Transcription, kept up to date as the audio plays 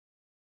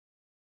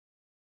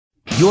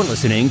You're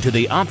listening to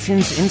the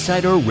Options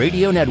Insider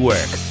Radio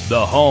Network,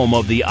 the home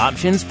of the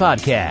Options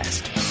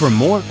Podcast. For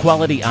more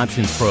quality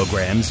options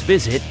programs,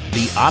 visit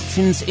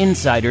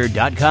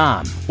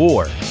theoptionsinsider.com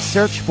or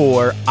search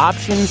for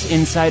Options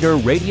Insider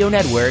Radio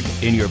Network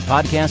in your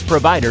podcast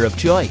provider of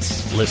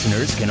choice.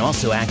 Listeners can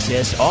also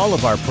access all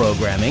of our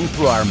programming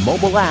through our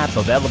mobile app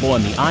available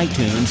in the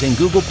iTunes and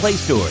Google Play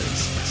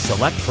stores.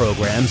 Select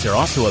programs are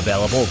also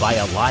available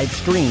via live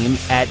stream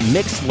at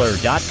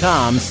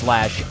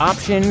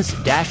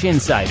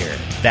mixlr.com/options-insider.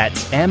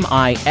 That's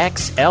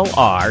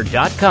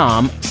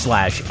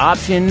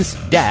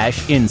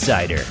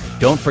mixlr.com/options-insider.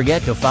 Don't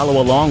forget to follow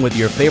along with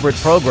your favorite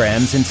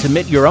programs and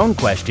submit your own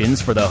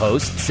questions for the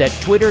hosts at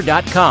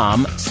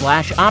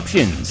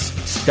twitter.com/options,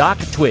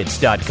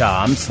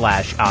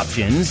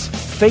 stocktwits.com/options,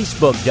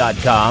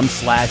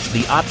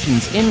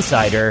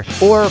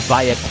 facebook.com/theoptionsinsider, or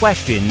via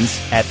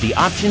questions at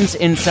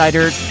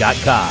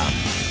theoptionsinsider.com.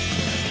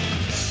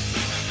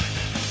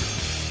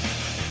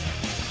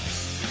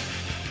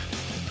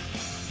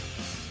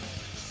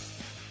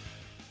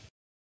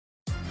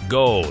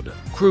 Gold,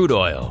 crude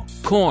oil,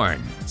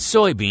 corn,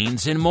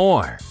 soybeans, and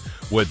more.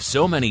 With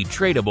so many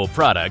tradable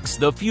products,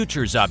 the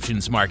futures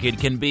options market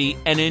can be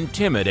an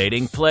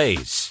intimidating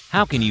place.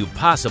 How can you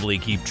possibly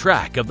keep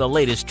track of the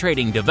latest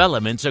trading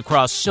developments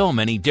across so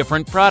many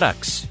different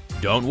products?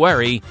 Don't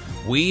worry,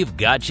 we've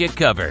got you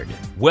covered.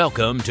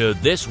 Welcome to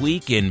This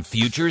Week in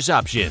Futures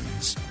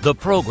Options, the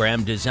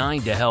program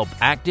designed to help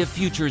active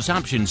futures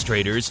options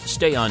traders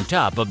stay on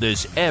top of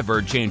this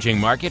ever-changing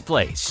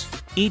marketplace.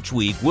 Each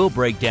week, we'll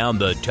break down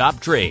the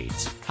top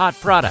trades, hot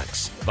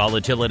products,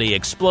 volatility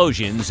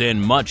explosions, and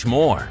much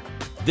more.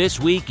 This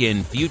Week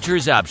in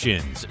Futures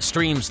Options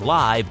streams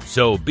live,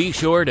 so be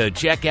sure to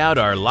check out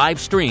our live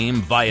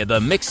stream via the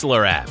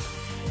Mixlr app.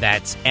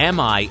 That's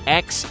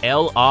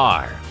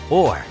MIXLR.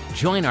 Or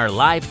join our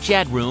live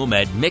chat room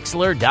at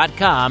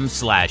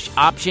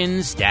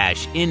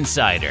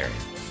mixlr.com/options-insider.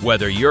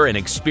 Whether you're an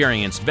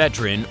experienced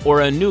veteran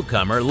or a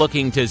newcomer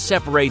looking to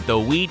separate the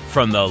wheat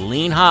from the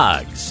lean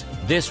hogs,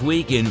 This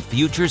Week in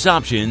Futures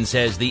Options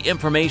has the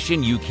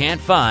information you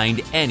can't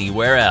find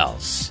anywhere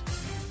else.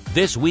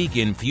 This Week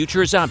in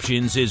Futures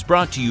Options is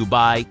brought to you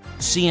by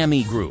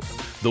CME Group,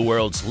 the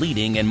world's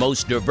leading and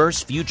most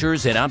diverse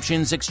futures and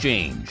options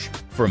exchange.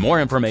 For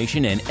more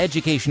information and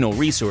educational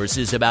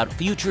resources about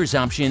futures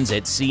options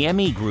at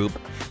CME Group,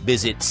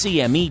 visit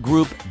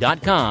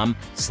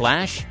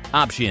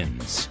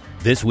cmegroup.com/options.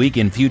 This Week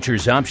in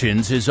Futures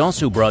Options is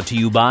also brought to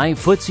you by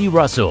FTSE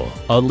Russell,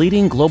 a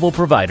leading global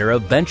provider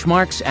of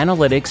benchmarks,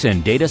 analytics,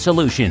 and data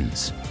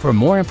solutions. For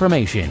more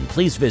information,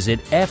 please visit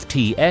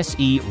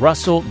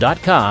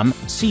ftserussell.com,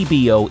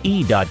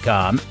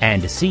 cboe.com,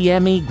 and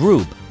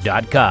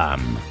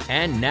cmegroup.com.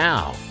 And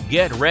now,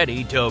 get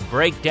ready to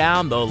break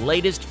down the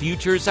latest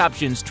futures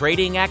options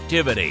trading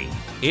activity.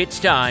 It's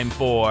time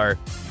for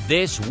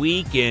This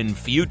Week in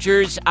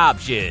Futures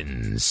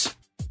Options.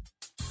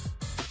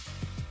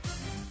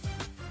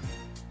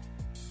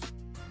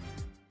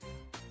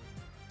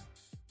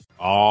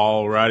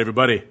 All right,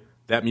 everybody.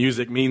 That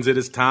music means it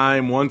is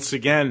time once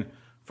again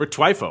for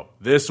Twifo.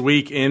 This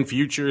Week in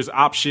Futures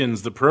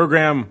Options, the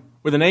program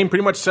where the name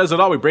pretty much says it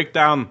all. We break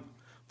down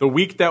the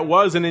week that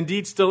was and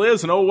indeed still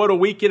is, and oh, what a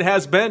week it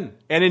has been,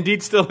 and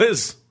indeed still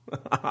is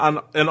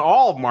in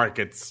all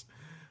markets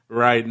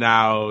right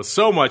now.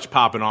 So much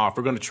popping off.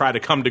 We're going to try to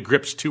come to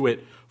grips to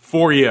it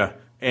for you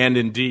and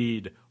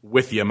indeed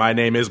with you. My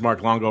name is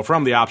Mark Longo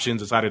from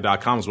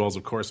theoptionsinsider.com, as well as,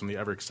 of course, from the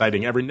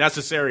ever-exciting,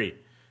 ever-necessary,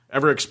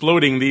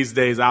 ever-exploding these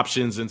days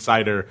Options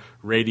Insider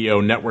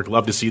Radio Network.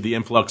 Love to see the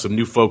influx of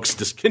new folks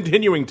just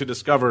continuing to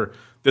discover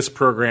this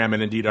program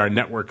and indeed our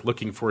network,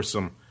 looking for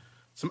some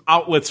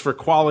outlets for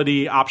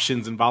quality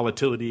options and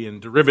volatility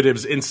and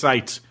derivatives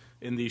insight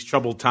in these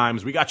troubled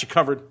times. We got you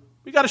covered.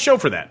 We got a show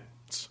for that.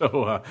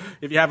 So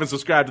if you haven't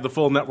subscribed to the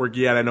full network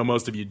yet, I know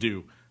most of you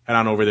do. Head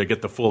on over there,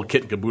 get the full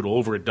kit and caboodle,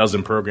 over a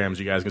dozen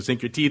programs you guys can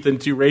sink your teeth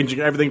into, ranging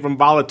everything from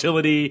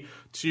volatility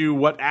to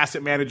what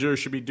asset managers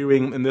should be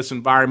doing in this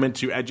environment,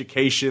 to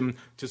education,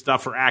 to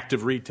stuff for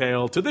active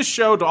retail, to this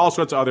show, to all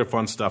sorts of other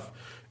fun stuff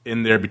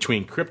in there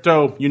between.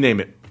 Crypto, you name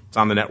it. It's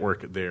on the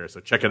network there,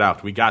 so check it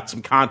out. We got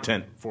some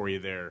content for you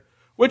there,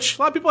 which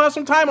a lot of people have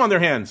some time on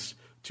their hands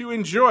to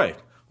enjoy.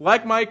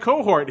 Like my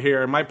cohort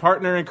here, my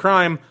partner in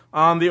crime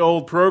on the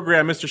old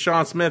program, Mr.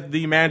 Sean Smith,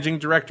 the Managing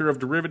Director of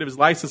Derivatives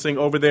Licensing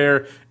over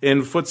there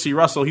in FTSE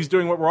Russell. He's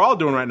doing what we're all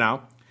doing right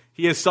now.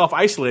 He is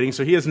self-isolating,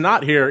 so he is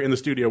not here in the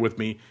studio with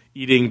me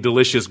eating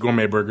delicious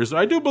gourmet burgers. So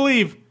I do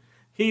believe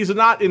he's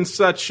not in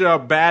such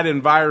bad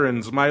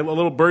environs. My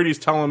little birdie's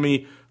telling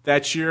me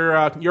that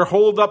you're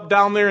holed up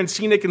down there in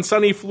scenic and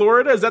sunny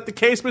Florida. Is that the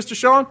case, Mr.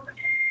 Sean?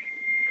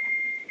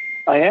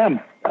 I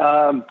am.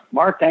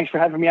 Mark, thanks for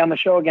having me on the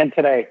show again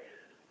today.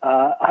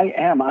 I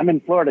am. I'm in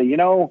Florida. You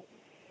know,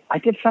 I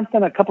did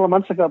something a couple of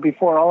months ago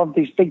before all of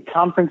these big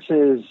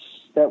conferences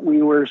that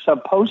we were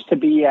supposed to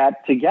be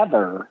at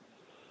together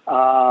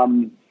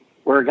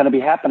were going to be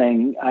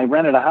happening. I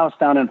rented a house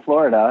down in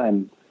Florida,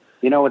 and,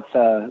 you know,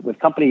 it's with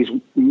companies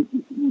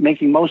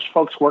making most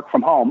folks work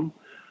from home.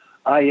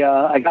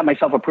 I got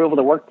myself approval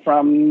to work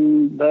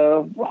from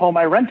the home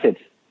I rented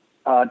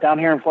down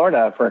here in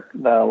Florida for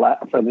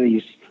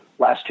these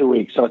last 2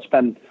 weeks. So it's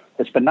been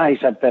nice.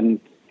 I've been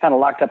kind of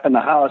locked up in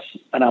the house,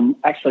 and I'm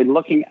actually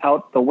looking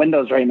out the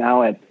windows right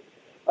now at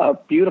a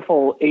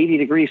beautiful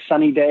 80-degree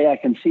sunny day. I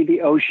can see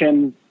the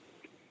ocean,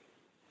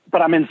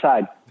 but I'm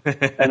inside,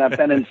 and I've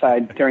been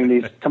inside during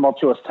these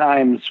tumultuous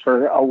times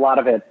for a lot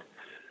of it.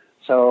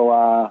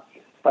 So,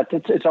 but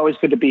it's always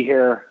good to be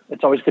here.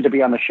 It's always good to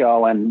be on the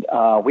show, and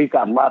we've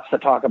got lots to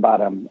talk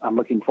about. I'm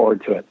looking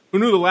forward to it. Who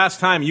knew the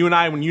last time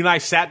when you and I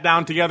sat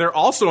down together,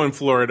 also in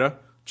Florida,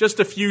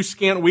 just a few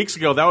scant weeks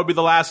ago, that would be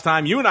the last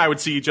time you and I would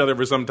see each other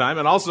for some time,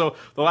 and also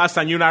the last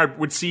time you and I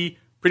would see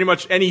pretty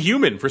much any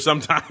human for some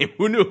time.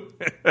 Who knew?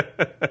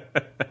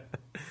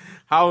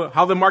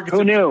 how the markets,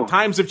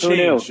 times have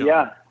changed.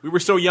 Yeah, we were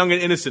so young and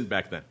innocent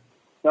back then.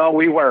 No,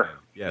 we were.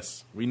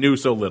 Yes, we knew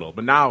so little.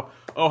 But now,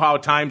 how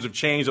times have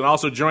changed. And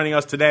also joining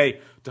us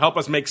today to help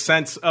us make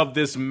sense of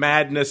this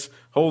madness,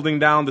 holding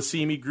down the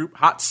CME Group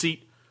hot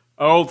seat,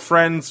 our old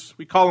friends.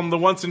 We call him the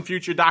once and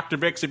future Dr.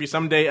 Vix if he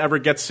someday ever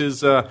gets his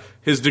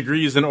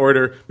degrees in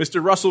order.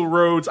 Mr. Russell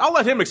Rhoads. I'll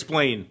let him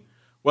explain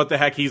what the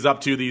heck he's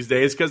up to these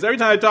days, because every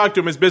time I talk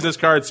to him, his business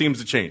card seems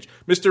to change.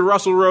 Mr.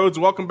 Russell Rhoads,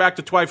 welcome back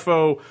to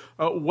Twifo.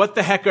 What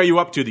the heck are you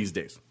up to these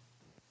days?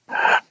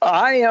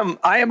 I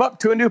am up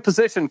to a new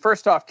position.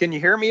 First off, can you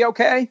hear me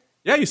okay?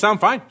 Yeah, you sound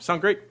fine. You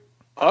sound great.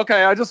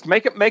 Okay, I just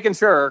making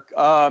sure.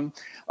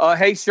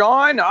 Hey,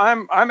 Sean,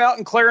 I'm out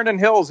in Clarendon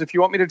Hills. If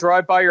you want me to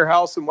drive by your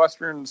house in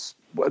Westerns,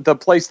 the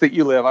place that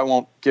you live, I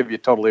won't give you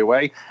totally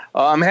away.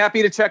 I'm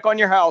happy to check on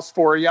your house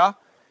for you.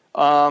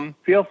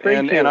 Feel free to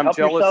and I'm help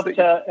jealous yourself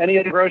to any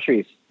of the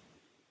groceries.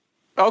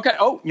 Okay.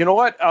 Oh, you know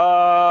what?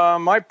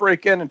 Might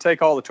break in and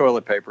take all the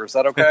toilet paper. Is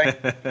that okay?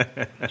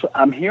 So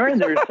I'm hearing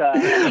there's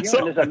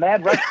a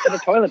mad rush for the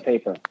toilet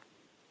paper.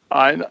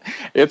 I know.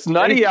 It's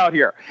nutty out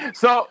here.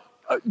 So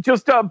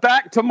just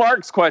back to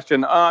Mark's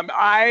question.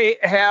 I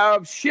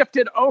have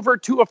shifted over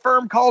to a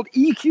firm called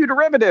EQ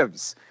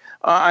Derivatives.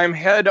 I'm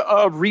head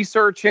of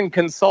research and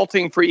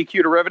consulting for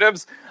EQ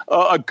Derivatives.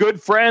 A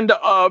good friend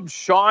of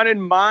Sean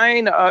and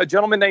mine, a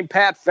gentleman named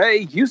Pat Fay,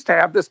 used to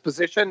have this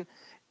position,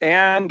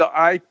 and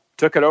I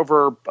took it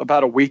over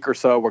about a week or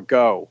so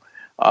ago,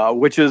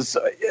 which is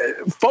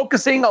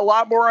focusing a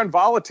lot more on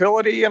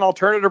volatility and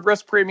alternative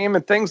risk premium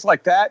and things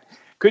like that.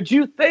 Could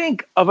you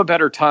think of a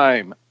better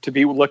time to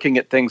be looking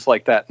at things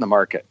like that in the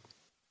market?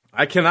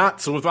 I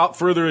cannot. So without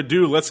further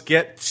ado, let's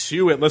get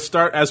to it. Let's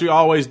start, as we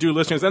always do,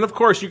 listeners. And of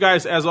course, you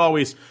guys, as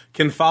always,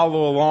 can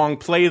follow along,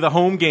 play the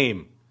home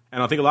game.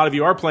 And I think a lot of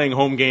you are playing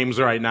home games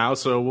right now,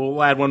 so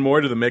we'll add one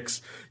more to the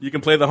mix. You can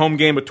play the home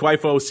game with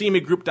Twifo.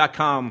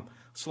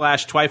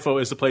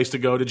 CMEgroup.com/Twifo is the place to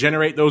go to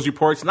generate those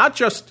reports, not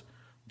just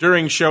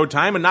during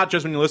showtime and not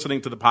just when you're listening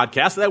to the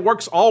podcast. That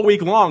works all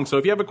week long. So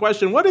if you have a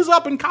question, what is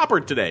up in copper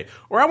today?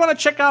 Or I want to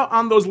check out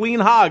on those lean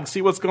hogs,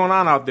 see what's going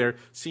on out there.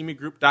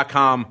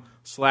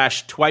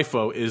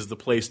 CMEgroup.com/Twifo is the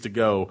place to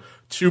go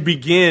to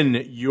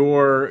begin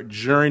your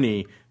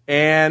journey.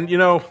 And,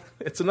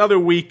 it's another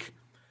week.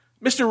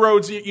 Mr.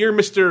 Rhoads, you're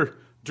Mr.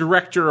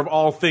 Director of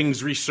all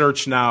things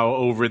research now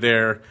over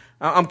there.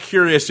 I'm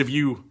curious if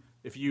you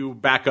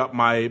back up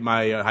my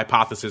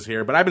hypothesis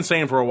here, but I've been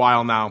saying for a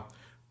while now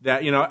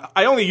that,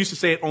 I only used to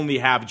say it only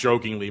half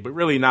jokingly, but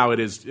really now it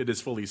is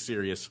fully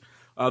serious.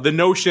 The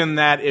notion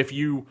that if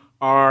you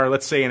are,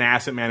 let's say, an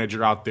asset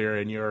manager out there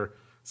and you're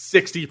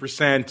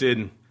 60%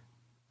 in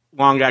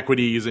long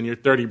equities and you're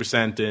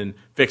 30% in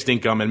fixed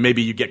income, and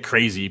maybe you get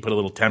crazy, you put a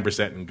little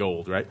 10% in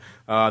gold, right?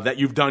 That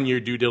you've done your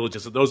due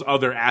diligence. Those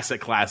other asset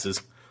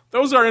classes,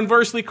 those are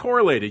inversely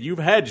correlated. You've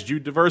hedged, you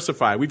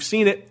diversify. We've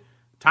seen it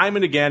time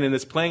and again, and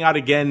it's playing out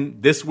again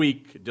this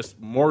week,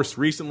 just more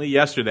recently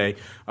yesterday.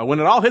 When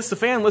it all hits the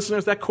fan,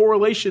 listeners, that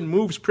correlation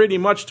moves pretty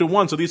much to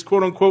one. So these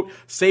quote-unquote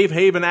safe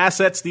haven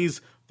assets,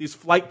 these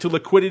flight to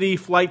liquidity,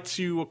 flight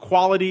to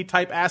quality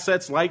type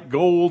assets like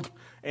gold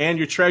and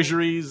your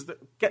treasuries,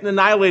 getting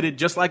annihilated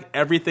just like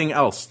everything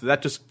else.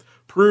 That just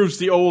proves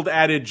the old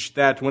adage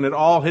that when it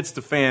all hits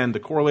the fan, the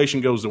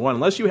correlation goes to one.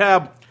 Unless you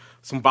have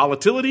some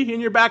volatility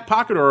in your back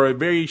pocket or a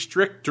very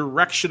strict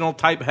directional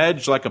type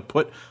hedge like a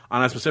put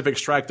on a specific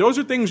strike, those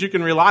are things you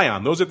can rely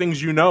on. Those are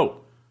things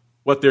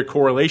what their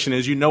correlation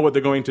is. You know what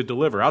they're going to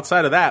deliver.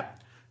 Outside of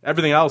that,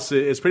 everything else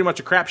is pretty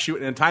much a crapshoot.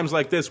 And in times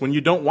like this, when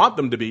you don't want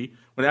them to be,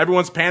 when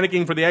everyone's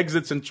panicking for the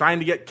exits and trying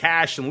to get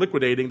cash and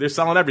liquidating, they're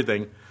selling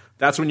everything.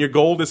 That's when your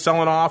gold is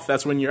selling off.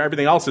 That's when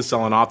everything else is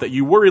selling off that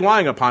you were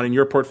relying upon in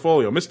your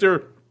portfolio.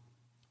 Mr.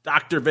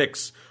 Dr.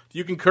 Vix, do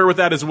you concur with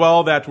that as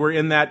well, that we're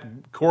in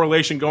that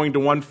correlation going to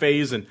one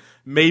phase and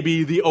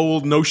maybe the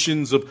old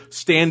notions of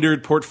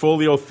standard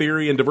portfolio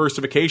theory and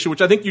diversification,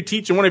 which I think you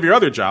teach in one of your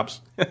other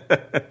jobs,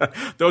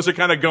 those are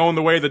kind of going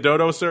the way of the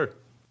dodo, sir?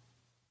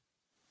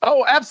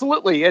 Oh,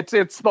 absolutely.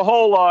 It's the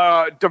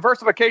whole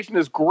diversification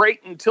is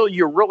great until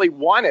you really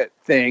want it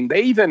thing.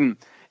 They even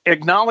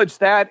acknowledge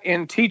that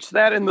and teach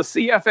that in the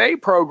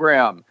CFA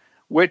program,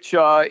 which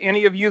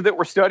any of you that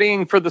were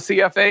studying for the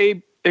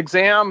CFA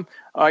exam,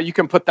 you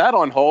can put that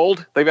on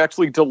hold. They've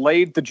actually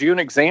delayed the June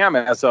exam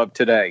as of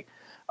today.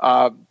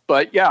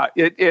 But yeah,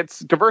 it's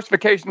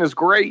diversification is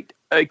great,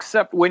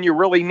 except when you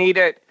really need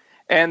it.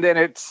 And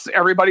then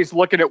everybody's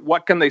looking at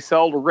what can they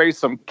sell to raise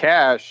some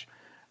cash.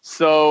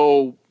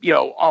 So,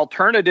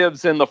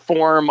 alternatives in the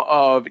form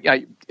of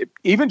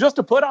even just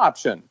a put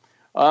option.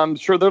 I'm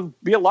sure there'll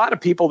be a lot of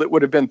people that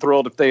would have been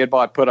thrilled if they had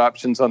bought put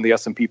options on the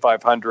S&P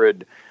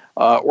 500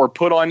 or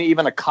put on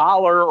even a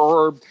collar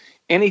or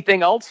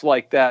anything else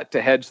like that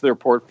to hedge their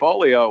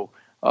portfolio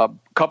a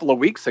couple of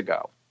weeks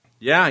ago.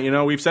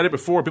 Yeah, we've said it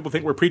before. People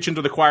think we're preaching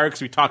to the choir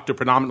because we talk to a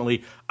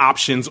predominantly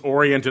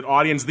options-oriented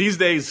audience. These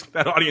days,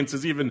 that audience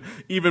is even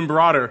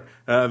broader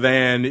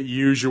than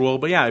usual.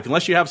 But yeah,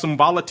 unless you have some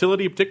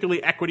volatility,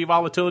 particularly equity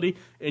volatility,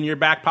 in your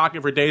back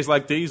pocket for days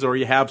like these, or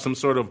you have some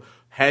sort of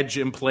hedge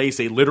in place,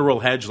 a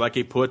literal hedge like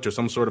a put or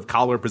some sort of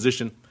collar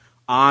position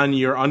on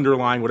your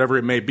underlying, whatever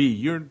it may be,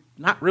 you're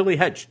not really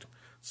hedged.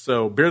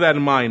 So bear that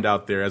in mind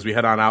out there as we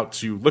head on out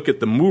to look at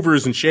the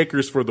movers and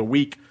shakers for the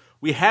week.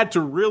 We had to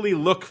really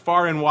look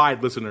far and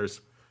wide, listeners,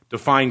 to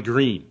find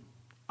green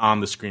on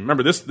the screen.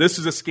 Remember, this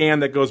is a scan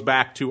that goes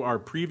back to our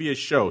previous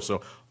show.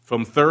 So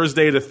from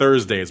Thursday to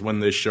Thursday is when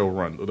this show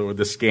runs, or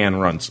this scan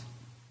runs.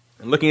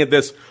 And looking at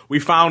this,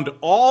 we found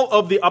all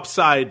of the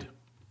upside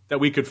that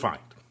we could find.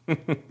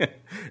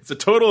 It's a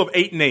total of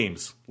 8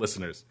 names,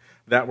 listeners,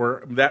 that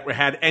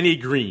had any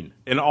green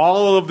in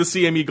all of the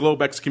CME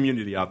Globex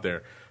community out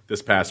there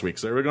this past week.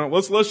 So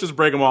let's just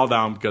break them all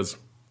down because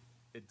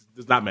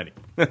there's not many.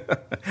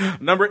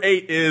 Number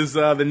 8 is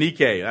the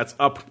Nikkei. That's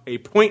up a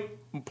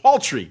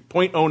paltry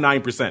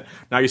 0.09%.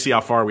 Now you see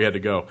how far we had to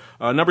go.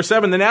 Number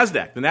 7, the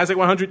NASDAQ. The NASDAQ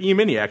 100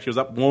 E-mini actually was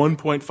up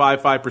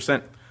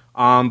 1.55%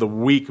 on the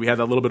week. We had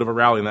a little bit of a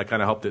rally, and that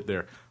kind of helped it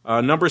there.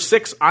 Number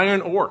 6, iron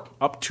ore,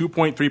 up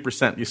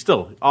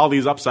 2.3%. All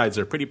these upsides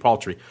are pretty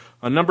paltry.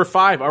 Number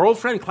 5, our old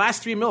friend Class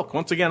 3 milk,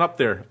 once again up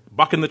there,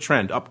 bucking the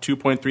trend, up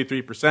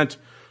 2.33%.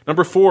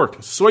 Number 4,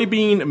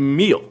 soybean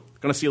meal.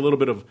 Going to see a little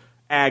bit of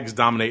ags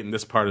dominating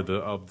this part of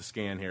the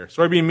scan here.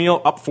 Soybean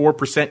meal up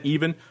 4%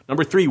 even.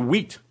 Number 3,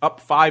 wheat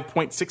up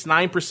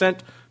 5.69%.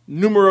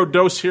 Numero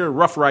dos here,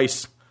 rough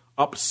rice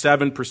up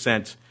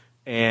 7%.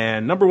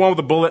 And number 1 with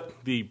a bullet,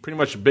 the pretty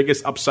much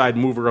biggest upside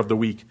mover of the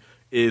week,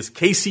 is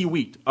KC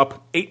Wheat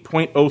up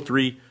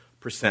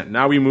 8.03%.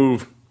 Now we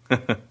move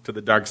to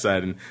the dark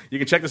side. And you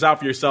can check this out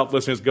for yourself,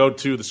 listeners. Go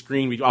to the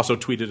screen. We also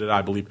tweeted it,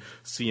 I believe,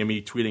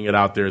 CME tweeting it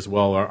out there as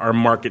well, our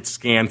market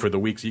scan for the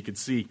week. So you can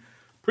see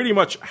pretty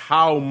much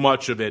how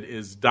much of it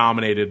is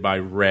dominated by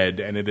red,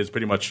 and it is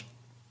pretty much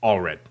all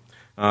red.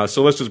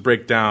 So let's just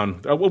break down.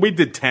 Well, we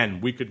did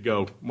 10. We could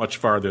go much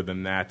farther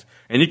than that.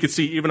 And you can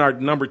see even our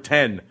number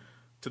 10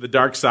 to the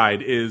dark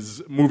side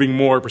is moving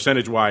more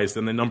percentage-wise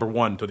than the number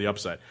 1 to the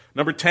upside.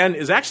 Number 10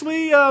 is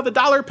actually the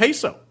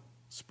dollar-peso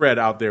spread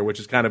out there, which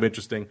is kind of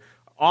interesting.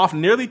 Off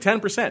nearly 10%,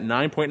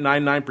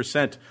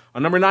 9.99%.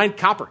 On number 9,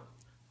 copper,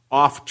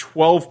 off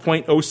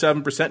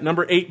 12.07%.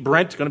 Number 8,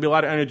 Brent, going to be a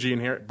lot of energy in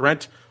here.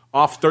 Brent,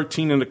 off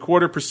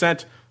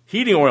 13.25%.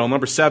 Heating oil,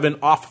 number 7,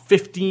 off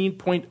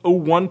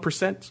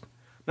 15.01%.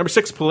 Number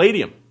 6,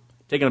 palladium,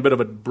 taking a bit of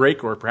a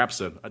break or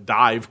perhaps a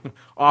dive,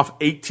 off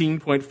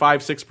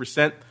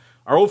 18.56%.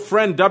 Our old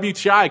friend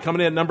WTI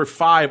coming in at number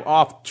 5,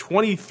 off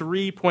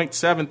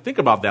 23.7%. Think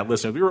about that,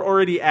 listeners. We were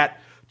already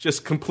at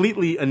just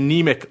completely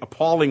anemic,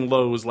 appalling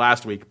lows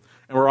last week,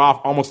 and we're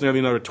off almost nearly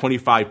another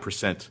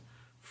 25%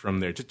 from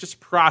there. Just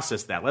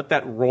process that. Let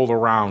that roll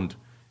around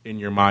in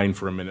your mind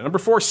for a minute. Number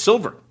 4,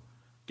 silver.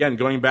 Again,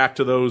 going back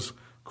to those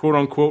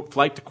quote-unquote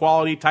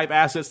flight-to-quality type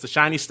assets, the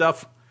shiny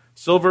stuff.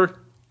 Silver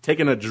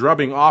taking a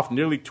drubbing off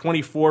nearly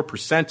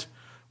 24%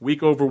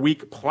 week over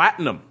week.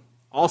 Platinum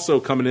also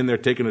coming in there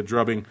taking a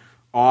drubbing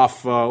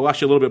off,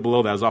 actually a little bit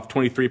below that. It was off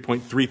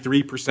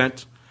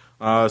 23.33%.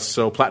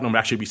 So platinum will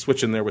actually be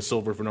switching there with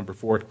silver for number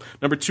 4.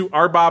 Number 2,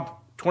 RBOB,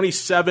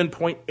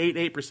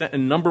 27.88%.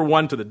 And number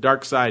 1 to the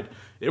dark side,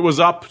 it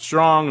was up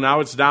strong. Now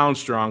it's down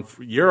strong.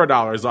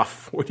 Eurodollar is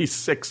off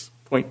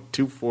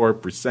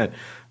 46.24%.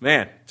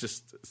 Man,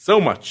 just so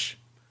much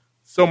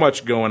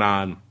going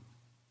on.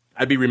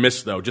 I'd be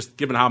remiss, though, just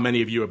given how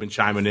many of you have been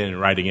chiming in and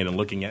writing in and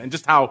looking at, and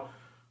just how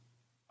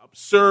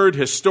absurd,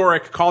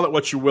 historic, call it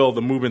what you will,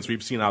 the movements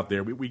we've seen out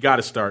there. We got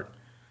to start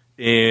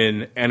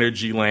in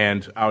energy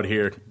land out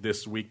here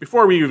this week.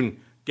 Before we even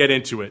get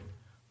into it,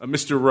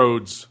 Mr.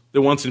 Rhodes,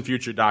 the once and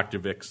future Dr.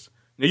 Vix.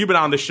 Now, you've been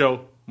on this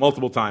show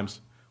multiple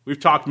times. We've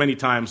talked many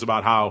times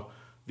about how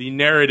the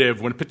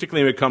narrative,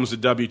 particularly when it comes to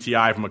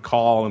WTI from a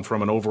call and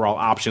from an overall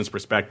options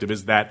perspective,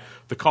 is that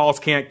the calls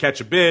can't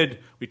catch a bid.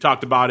 We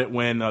talked about it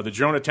when the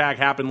drone attack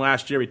happened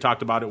last year. We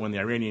talked about it when the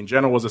Iranian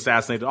general was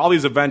assassinated. All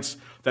these events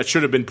that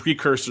should have been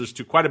precursors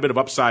to quite a bit of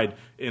upside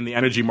in the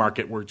energy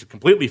market were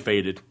completely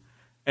faded.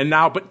 And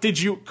now, but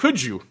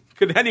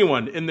could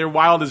anyone in their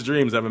wildest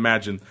dreams have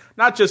imagined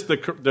not just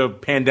the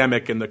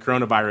pandemic and the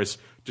coronavirus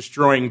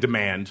destroying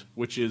demand,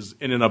 which is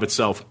in and of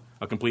itself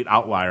a complete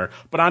outlier,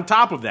 but on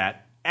top of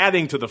that,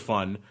 adding to the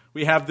fun,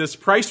 we have this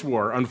price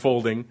war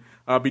unfolding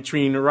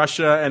between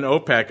Russia and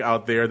OPEC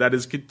out there that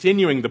is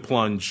continuing the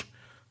plunge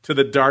to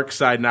the dark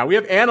side now. We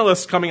have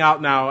analysts coming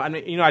out now. I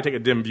mean, I take a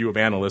dim view of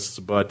analysts,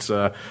 but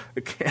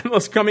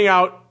analysts coming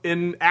out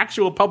in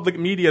actual public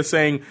media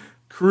saying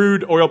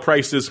crude oil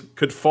prices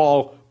could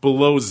fall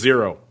below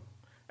zero,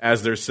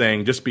 as they're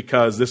saying, just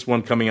because this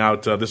one coming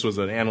out, this was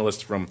an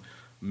analyst from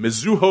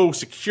Mizuho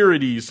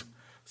Securities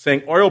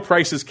saying oil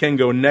prices can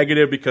go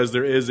negative because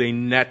there is a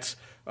net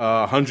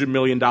 $100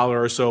 million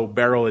or so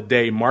barrel a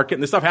day market.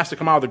 And this stuff has to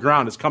come out of the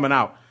ground. It's coming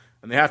out.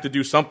 And they have to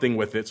do something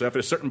with it. So after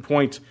a certain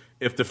point,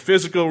 if the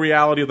physical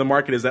reality of the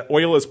market is that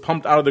oil is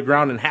pumped out of the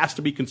ground and has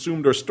to be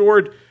consumed or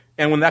stored,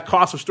 and when that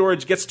cost of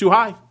storage gets too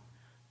high,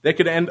 they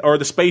could end, or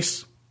the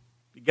space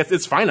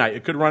it's finite.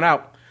 It could run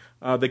out.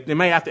 They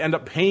may have to end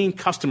up paying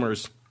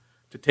customers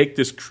to take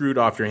this crude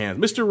off your hands.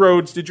 Mr.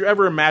 Rhodes, did you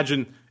ever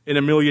imagine in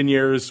a million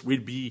years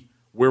we'd be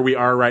where we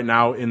are right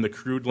now in the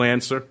crude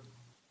land, sir?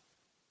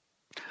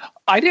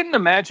 I didn't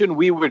imagine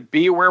we would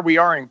be where we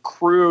are in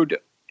crude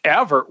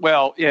ever.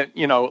 Well,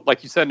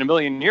 like you said, in a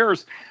million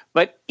years.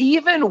 But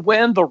even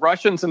when the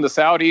Russians and the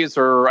Saudis,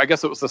 or I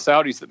guess it was the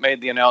Saudis that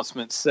made the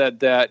announcement, said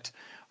that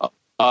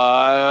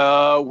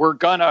we're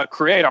going to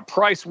create a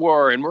price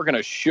war and we're going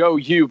to show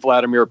you,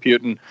 Vladimir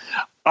Putin,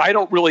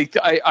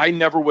 I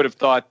never would have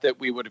thought that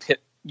we would have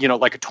hit,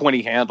 like a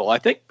 20 handle. I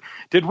think,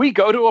 did we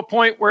go to a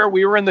point where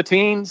we were in the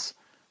teens?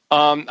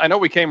 I know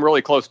we came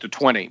really close to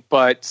 20,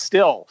 but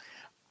still,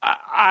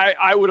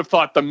 I would have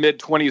thought the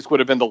mid-20s would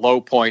have been the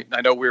low point.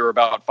 I know we were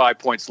about 5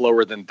 points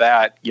lower than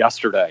that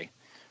yesterday.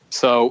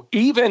 So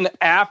even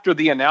after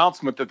the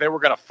announcement that they were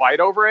going to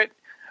fight over it,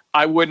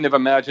 I wouldn't have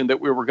imagined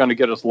that we were going to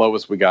get as low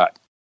as we got.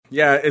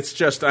 Yeah, it's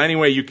just any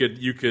way you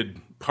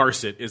could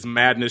parse it is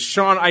madness.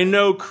 Sean, I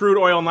know crude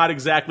oil not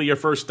exactly your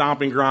first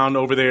stomping ground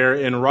over there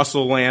in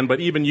Russell land, but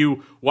even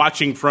you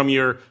watching from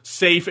your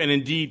safe and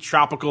indeed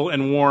tropical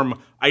and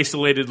warm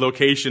isolated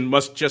location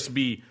must just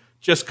be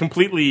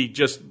completely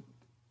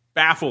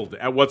baffled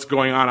at what's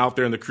going on out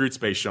there in the crude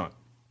space, Sean.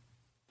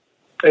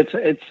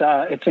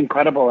 It's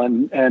incredible,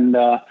 and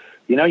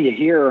you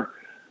hear.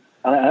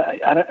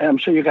 I'm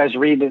sure you guys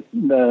read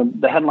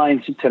the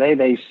headlines today.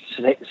 They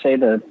say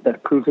that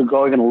crude could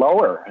go even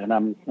lower, and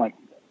I'm like,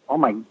 oh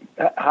my,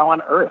 how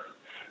on earth?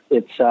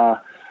 It's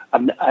I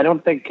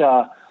don't think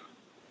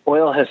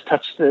oil has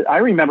touched the. I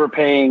remember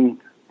paying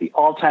the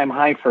all-time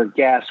high for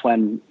gas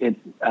when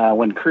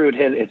crude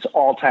hit its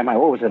all-time high.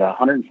 What was it?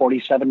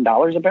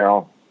 $147 a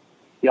barrel,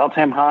 the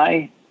all-time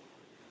high.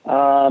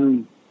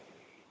 I'm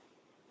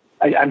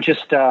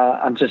just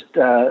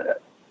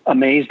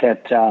amazed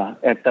at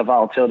the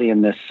volatility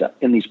in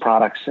these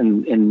products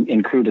and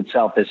in crude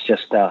itself. It's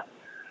just a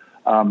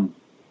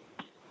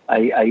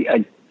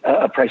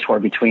price war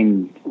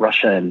between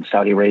Russia and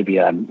Saudi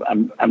Arabia.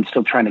 I'm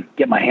still trying to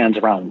get my hands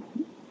around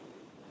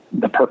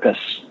the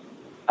purpose,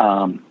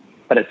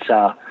 but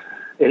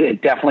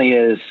it definitely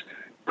is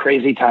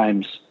crazy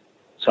times.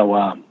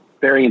 So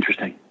very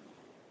interesting.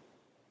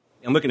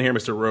 I'm looking here,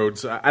 Mr.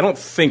 Rhodes. I don't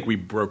think we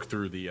broke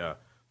through the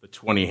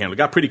 20 handle.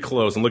 Got pretty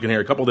close. I'm looking here.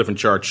 A couple different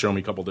charts showing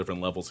me a couple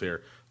different levels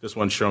here. This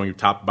one's showing you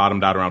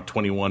bottomed out around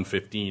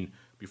 21.15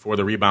 before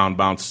the rebound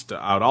bounced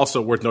out.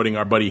 Also worth noting,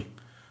 our buddy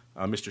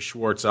Mr.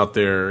 Schwartz out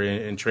there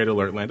in Trade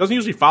Alert land doesn't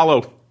usually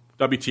follow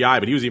WTI,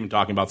 but he was even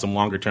talking about some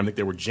longer term. I think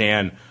they were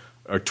Jan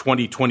or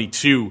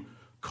 2022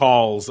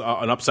 calls,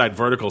 an upside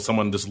vertical.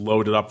 Someone just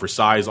loaded up for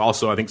size.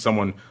 Also, I think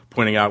someone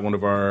pointing out, one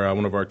of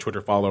our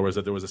Twitter followers,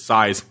 that there was a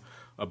size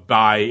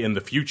buy in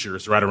the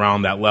futures right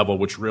around that level,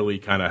 which really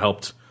kind of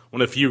helped.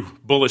 One of the few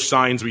bullish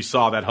signs we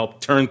saw that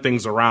helped turn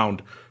things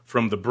around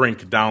from the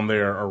brink down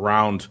there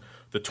around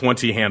the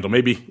 20 handle.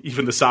 Maybe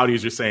even the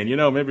Saudis are saying,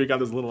 maybe we got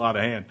this a little out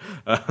of hand.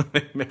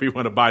 Maybe we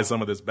want to buy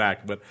some of this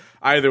back. But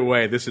either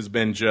way, this has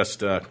been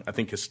just, I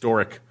think,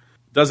 historic.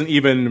 Doesn't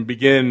even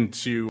begin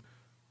to.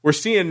 We're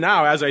seeing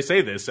now, as I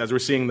say this, as we're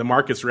seeing the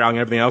markets rallying,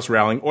 everything else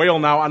rallying, oil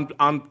now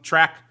on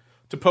track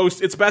to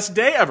post its best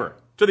day ever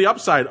to the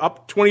upside,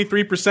 up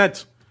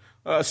 23%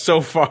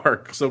 so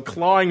far. So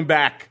clawing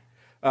back.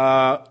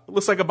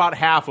 Looks like about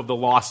half of the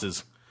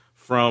losses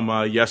from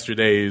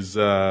yesterday's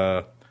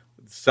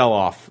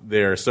sell-off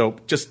there. So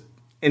just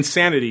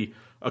insanity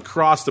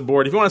across the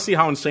board. If you want to see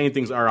how insane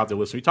things are out there,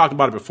 listen, we talked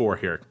about it before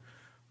here.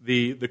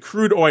 The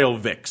crude oil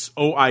VIX,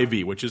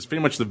 OIV, which is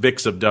pretty much the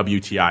VIX of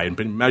WTI, and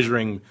been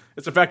measuring,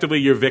 it's effectively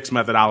your VIX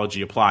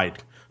methodology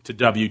applied to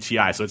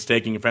WTI. So it's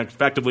taking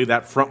effectively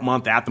that front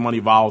month at the money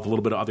vol with a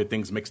little bit of other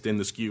things mixed in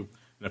the skew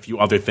and a few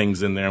other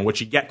things in there. And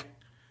what you get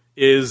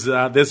is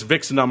this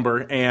VIX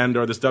number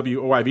or this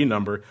WOIV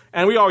number.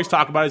 And we always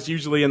talk about it's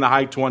usually in the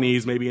high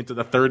 20s, maybe into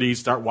the 30s.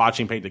 Start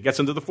watching paint. It gets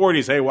into the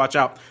 40s. Hey, watch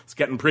out. It's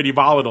getting pretty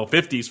volatile.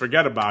 50s,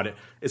 forget about it.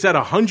 It's at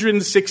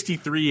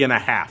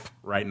 163.5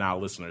 right now,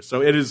 listeners.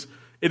 So it is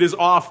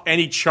off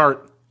any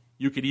chart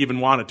you could even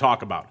want to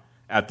talk about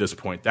at this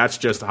point. That's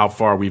just how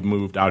far we've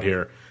moved out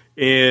here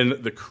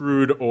in the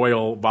crude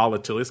oil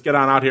volatility. Let's get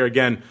on out here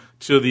again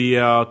to the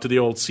old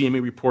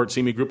CME report,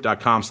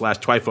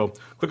 cmegroup.com/Twifo.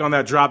 Click on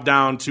that drop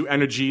down to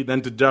energy,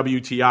 then to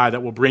WTI.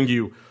 That will bring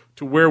you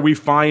to where we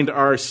find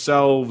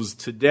ourselves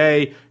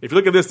today. If you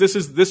look at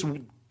this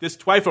this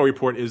Twifo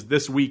report is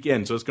this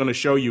weekend, so it's going to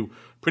show you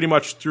pretty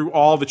much through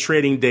all the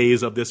trading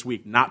days of this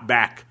week, not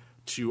back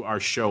to our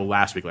show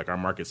last week like our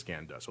market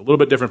scan does. So a little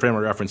bit different frame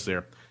of reference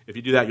there. If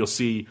you do that, you'll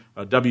see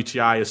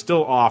WTI is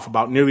still off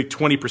about nearly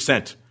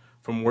 20%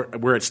 from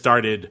where it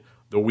started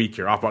the week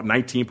here, off about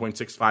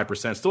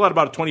 19.65%. Still at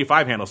about a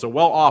 25 handle, so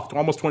well off to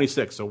almost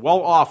 26. So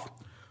well off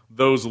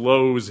those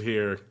lows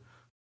here.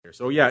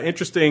 So yeah,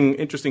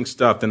 interesting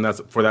stuff. And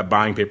that's for that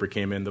buying paper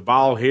came in. The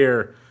vol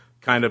here,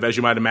 kind of as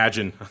you might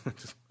imagine,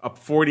 up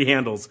 40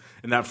 handles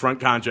in that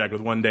front contract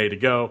with 1 day to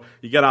go.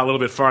 You get out a little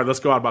bit farther. Let's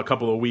go out about a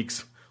couple of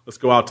weeks. Let's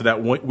go out to that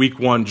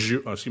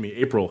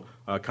April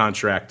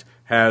contract.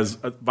 Has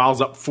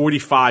vols up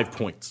 45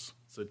 points.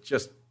 So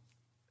just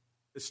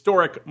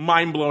historic,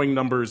 mind-blowing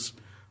numbers,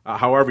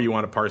 however you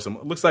want to parse them.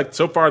 It looks like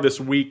so far this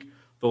week,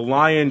 the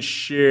lion's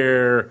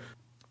share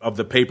of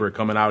the paper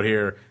coming out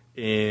here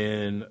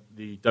in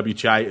the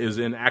WTI is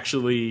in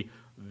actually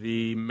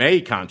the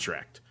May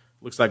contract.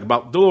 Looks like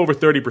about a little over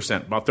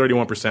 30%, about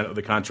 31% of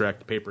the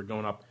contract paper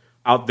going up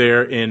out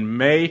there in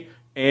May.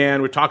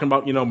 And we're talking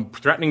about,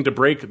 threatening to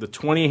break the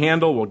 20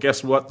 handle. Well,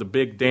 guess what? The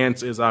big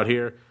dance is out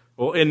here.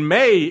 Well, in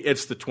May,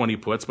 it's the 20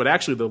 puts, but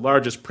actually the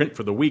largest print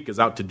for the week is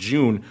out to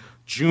June.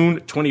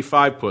 June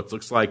 25 puts.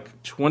 Looks like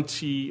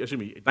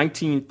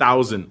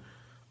 19,000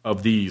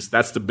 of these.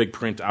 That's the big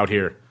print out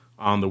here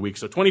on the week.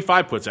 So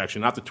 25 puts,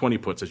 actually, not the 20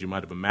 puts, as you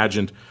might have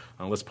imagined.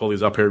 Let's pull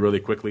these up here really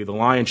quickly. The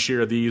lion's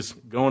share of these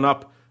going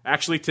up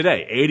actually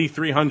today,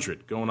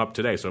 8,300 going up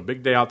today. So a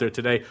big day out there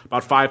today.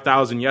 About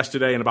 5,000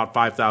 yesterday and about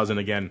 5,000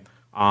 again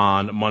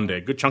on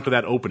Monday. Good chunk of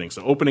that opening.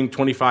 So opening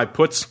 25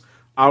 puts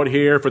out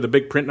here for the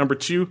big print number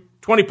 2.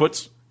 20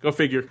 puts, go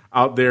figure,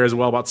 out there as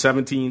well. About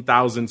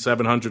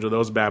 17,700 of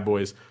those bad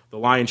boys. The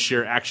lion's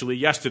share actually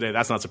yesterday.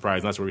 That's not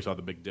surprising. That's where we saw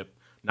the big dip.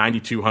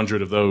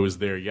 9,200 of those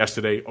there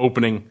yesterday.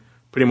 Opening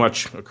pretty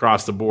much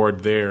across the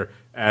board there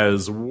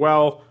as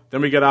well.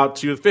 Then we get out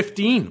to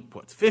 15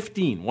 puts.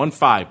 15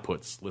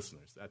 puts,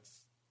 listeners.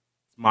 That's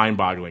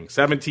mind-boggling.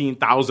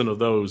 17,000 of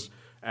those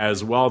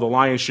as well. The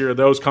lion's share of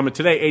those coming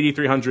today,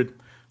 8,300,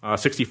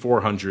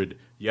 6,400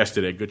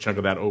 yesterday. Good chunk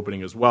of that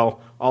opening as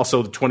well.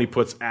 Also, the 20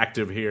 puts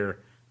active here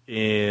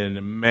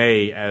in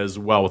May as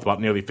well with about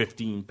nearly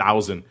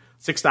 15,000.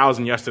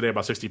 6,000 yesterday,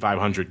 about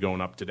 6,500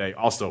 going up today.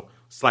 Also,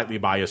 slightly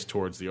biased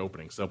towards the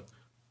opening. So,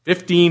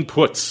 15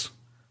 puts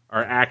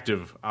are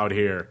active out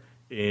here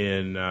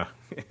in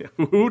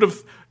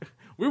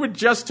we were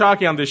just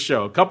talking on this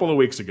show a couple of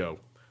weeks ago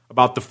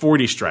about the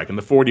 40 strike and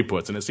the 40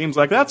 puts, and it seems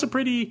like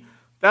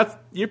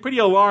you're pretty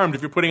alarmed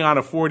if you're putting on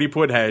a 40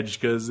 put hedge,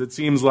 because it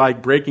seems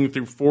like breaking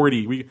through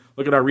 40. We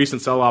look at our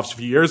recent sell-offs a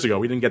few years ago.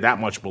 We didn't get that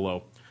much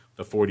below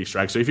the 40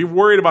 strike. So if you're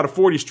worried about a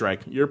 40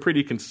 strike, you're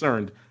pretty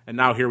concerned. And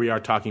now here we are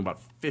talking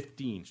about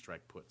 15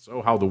 strike puts.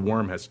 Oh, how the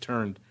worm has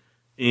turned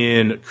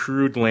in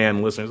crude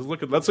land, listeners.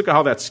 Let's look at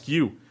how that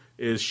skew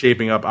is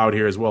shaping up out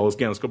here as well.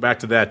 Again, let's go back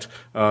to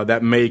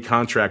that May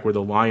contract where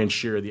the lion's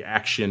share of the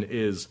action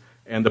is.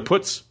 And the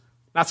puts,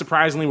 not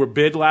surprisingly, were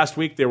bid last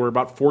week. They were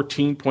about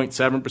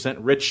 14.7%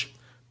 rich.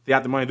 They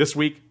got the money this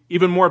week.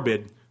 Even more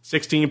bid,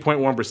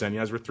 16.1%.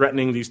 As we're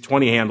threatening these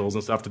 20 handles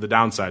and stuff to the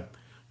downside,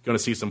 going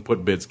to see some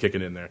put bids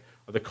kicking in there.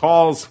 The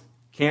calls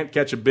can't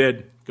catch a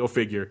bid. Go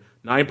figure.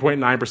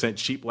 9.9%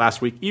 cheap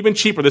last week. Even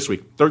cheaper this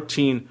week.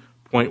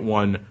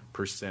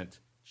 13.1%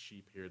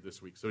 cheap here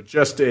this week. So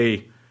just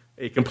a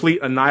complete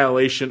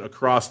annihilation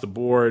across the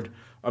board.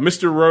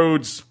 Mr.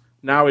 Rhodes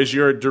now is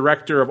your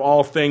director of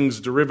all things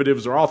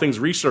derivatives or all things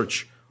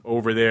research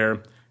over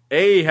there.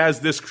 A,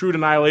 has this crude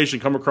annihilation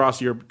come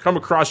across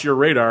your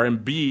radar?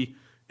 And B,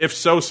 if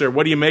so, sir,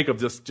 what do you make of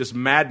this just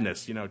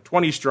madness?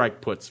 20 strike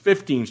puts,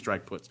 15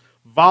 strike puts,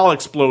 vol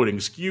exploding,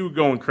 skew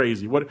going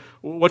crazy.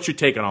 What's your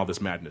take on all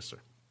this madness, sir?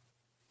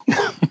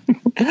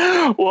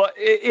 Well,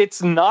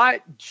 it's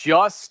not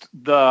just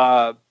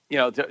the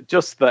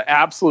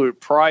absolute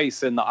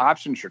price and the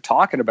options you're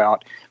talking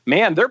about.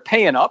 Man, they're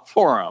paying up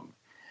for them.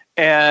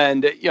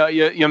 And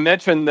you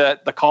mentioned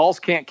that the calls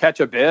can't catch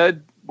a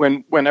bid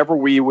whenever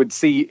we would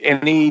see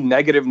any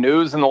negative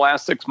news in the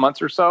last 6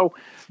 months or so.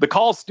 The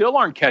calls still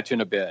aren't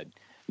catching a bid.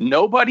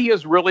 Nobody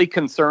is really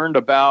concerned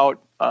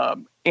about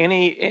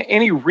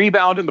any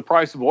rebound in the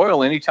price of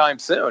oil anytime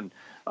soon.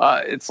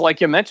 It's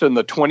like you mentioned,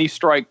 the 20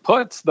 strike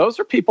puts. Those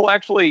are people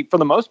actually, for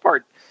the most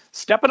part,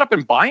 stepping up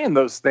and buying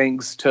those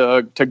things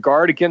to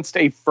guard against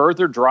a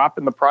further drop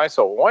in the price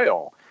of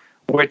oil,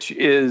 which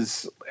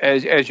is,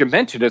 as you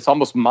mentioned, it's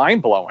almost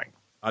mind-blowing.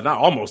 Not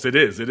almost, it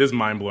is. It is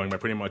mind-blowing by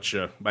pretty much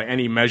by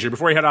any measure.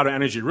 Before we head out of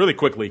energy, really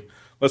quickly,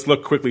 let's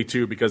look quickly,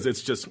 too, because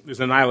there's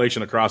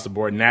annihilation across the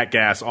board. Nat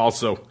gas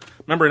also.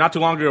 Remember, not too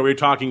long ago, we were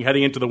talking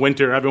heading into the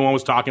winter. Everyone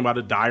was talking about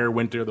a dire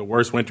winter, the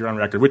worst winter on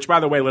record, which,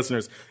 by the way,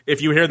 listeners,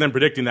 if you hear them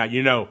predicting that,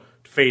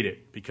 fade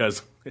it,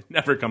 because it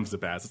never comes to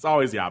pass. It's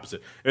always the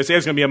opposite. If they say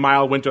it's going to be a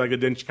mild winter like they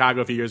did in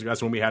Chicago a few years ago,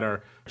 that's when we had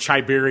our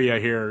Siberia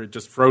here,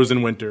 just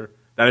frozen winter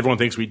that everyone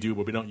thinks we do,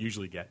 but we don't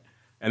usually get.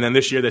 And then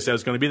this year they said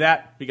it's going to be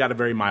that. We got a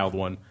very mild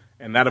one.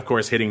 And that, of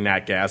course, hitting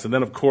nat gas. And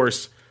then, of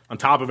course, on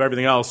top of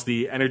everything else,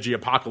 the energy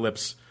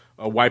apocalypse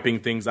wiping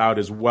things out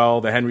as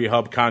well. The Henry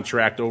Hub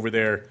contract over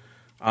there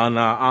on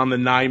the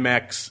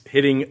NYMEX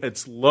hitting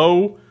its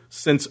low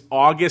since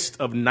August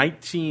of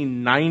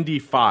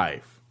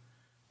 1995.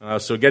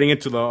 So getting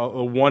into the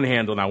one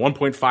handle now,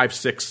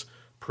 1.56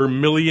 per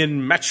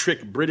million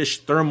metric British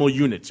thermal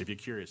units, if you're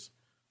curious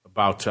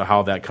about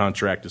how that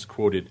contract is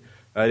quoted.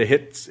 It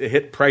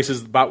hit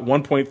prices about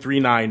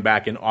 1.39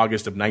 back in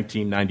August of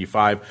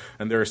 1995,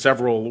 and there are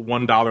several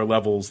 $1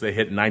 levels that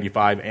hit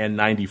 95 and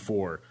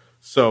 94.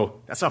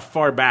 So that's how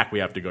far back we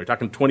have to go. We're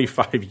talking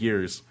 25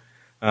 years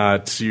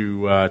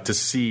to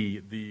see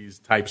these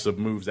types of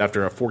moves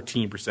after a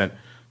 14%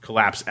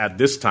 collapse at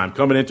this time.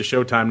 Coming into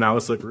showtime now,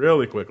 let's look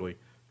really quickly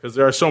because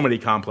there are so many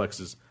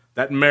complexes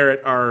that merit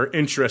our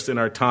interest in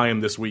our time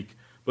this week.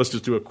 Let's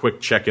just do a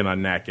quick check-in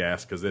on nat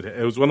gas because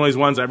it was one of these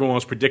ones everyone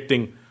was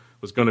predicting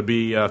was going to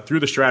be through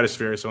the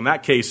stratosphere. So in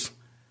that case,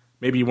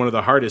 maybe one of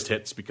the hardest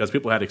hits because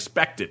people had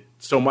expected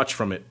so much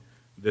from it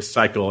this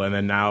cycle, and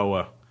then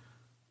now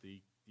the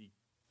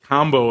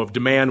combo of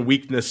demand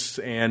weakness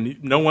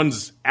and no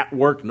one's at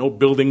work, no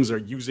buildings are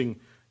using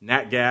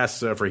nat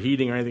gas for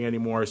heating or anything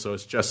anymore. So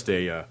it's just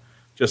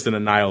an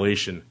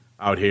annihilation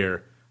out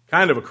here,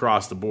 kind of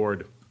across the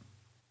board.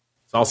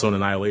 It's also an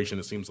annihilation,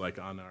 it seems like,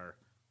 on our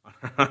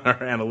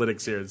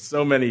analytics here. There's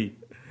so many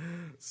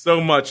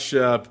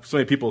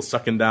people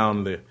sucking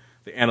down the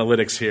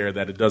analytics here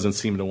that it doesn't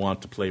seem to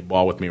want to play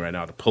ball with me right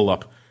now to pull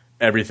up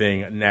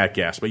everything nat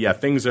gas. But yeah,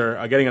 things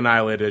are getting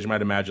annihilated, as you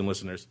might imagine,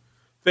 listeners.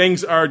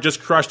 Things are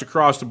just crushed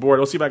across the board.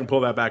 Let's see if I can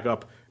pull that back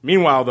up.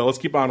 Meanwhile, though, let's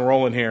keep on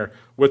rolling here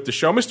with the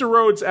show. Mr.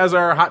 Rhodes, as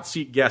our hot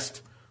seat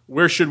guest,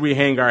 where should we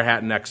hang our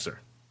hat next, sir?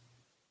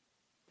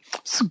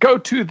 So go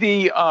to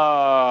the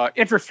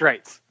interest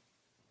rates.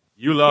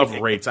 You love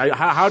rates.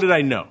 How did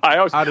I know?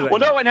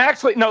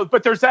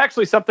 But there's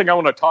actually something I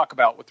want to talk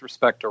about with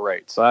respect to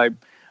rates. I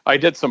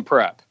did some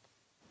prep.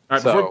 All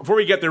right, before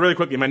we get there really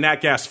quickly, my nat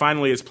gas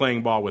finally is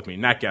playing ball with me.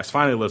 Nat gas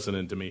finally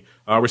listening to me.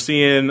 We're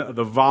seeing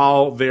the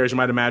vol there, as you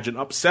might imagine,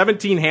 up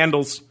 17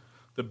 handles.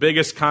 The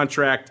biggest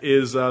contract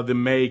is the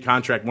May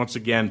contract. Once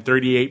again,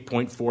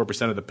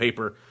 38.4% of the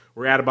paper.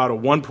 We're at about a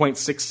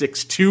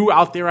 1.662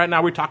 out there right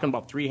now. We're talking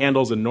about 3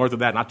 handles and north of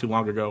that not too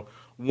long ago.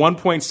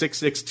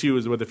 1.662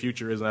 is what the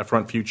future is in that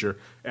front future.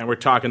 And we're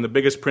talking the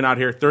biggest print out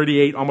here,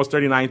 38, almost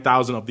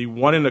 39,000 of the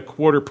 1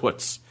 1/4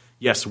 puts.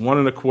 Yes,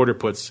 1 1/4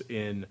 puts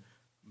in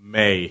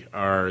May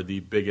are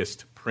the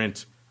biggest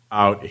print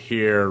out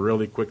here.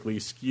 Really quickly,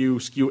 skew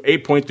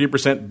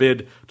 8.3%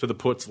 bid to the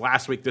puts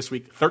last week. This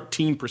week,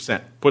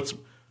 13% puts,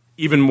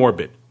 even more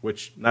bid,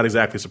 which not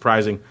exactly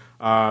surprising.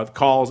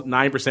 Calls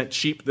 9%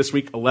 cheap this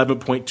week,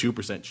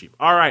 11.2% cheap.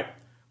 All right,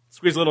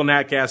 squeeze a little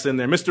nat gas in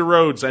there, Mr.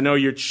 Rhodes. I know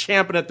you're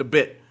champing at the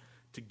bit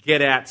to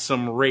get at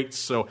some rates,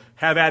 so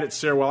have at it,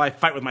 sir. While I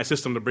fight with my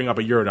system to bring up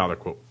a Eurodollar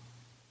quote.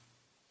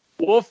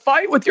 We'll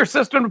fight with your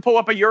system to pull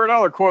up a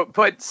Eurodollar quote,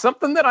 but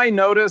something that I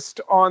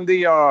noticed on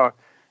the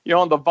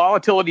on the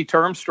volatility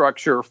term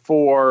structure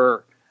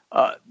for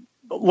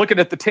looking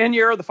at the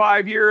 10-year, the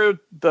 5-year,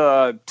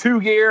 the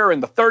 2-year,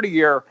 and the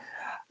 30-year,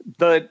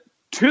 the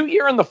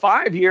 2-year and the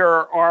 5-year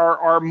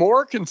are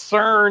more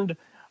concerned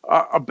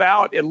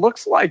about. It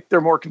looks like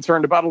they're more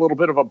concerned about a little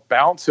bit of a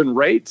bounce in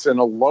rates and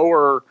a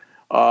lower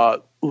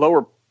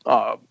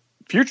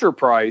future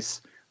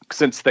price,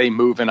 since they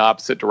move in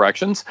opposite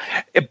directions.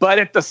 But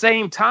at the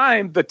same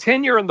time, the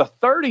 10-year and the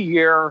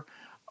 30-year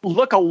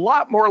look a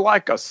lot more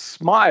like a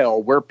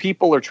smile, where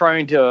people are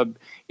trying to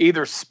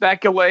either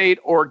speculate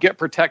or get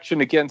protection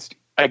against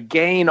a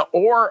gain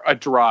or a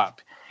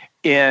drop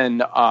in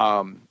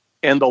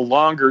the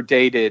longer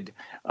dated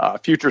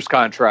futures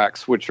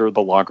contracts, which are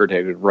the longer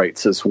dated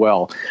rates as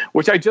well,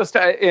 which I just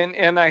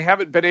and I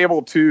haven't been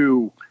able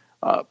to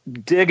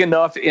dig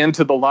enough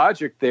into the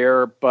logic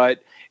there,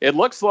 but it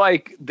looks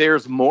like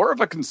there's more of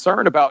a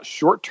concern about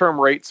short-term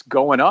rates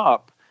going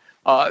up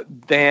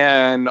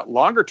than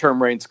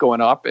longer-term rates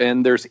going up,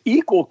 and there's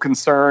equal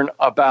concern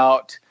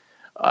about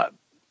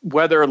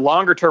whether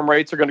longer-term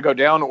rates are going to go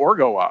down or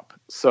go up.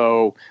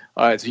 So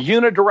it's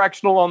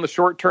unidirectional on the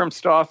short-term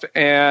stuff,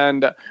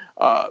 and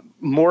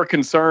more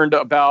concerned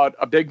about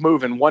a big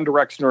move in one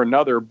direction or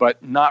another,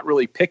 but not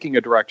really picking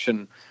a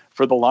direction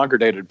for the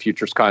longer-dated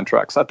futures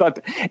contracts. I thought,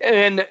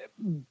 and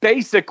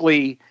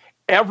basically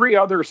every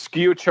other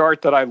skew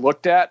chart that I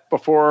looked at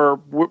before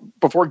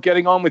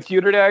getting on with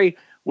you today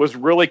was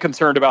really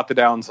concerned about the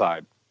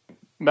downside.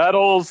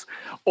 Metals,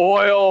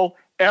 oil,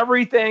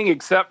 everything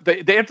except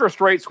the interest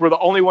rates were the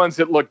only ones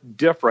that looked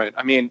different.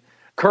 I mean,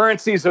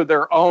 currencies are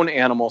their own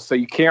animal, so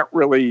you can't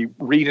really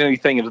read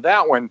anything into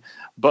that one.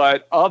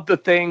 But of the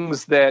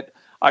things that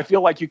I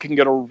feel like you can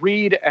get a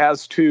read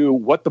as to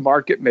what the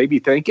market may be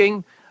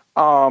thinking,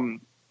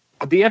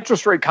 the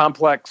interest rate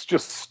complex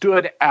just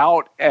stood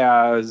out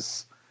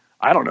as,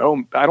 I don't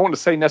know, I don't want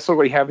to say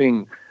necessarily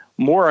having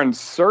more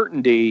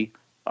uncertainty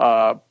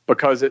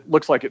because it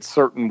looks like it's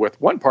certain with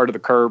one part of the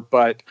curve,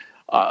 but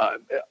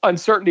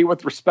uncertainty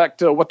with respect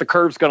to what the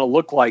curve's going to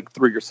look like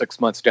 3 or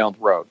 6 months down the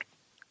road.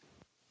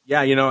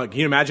 Yeah, can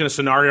you imagine a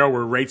scenario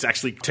where rates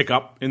actually tick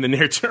up in the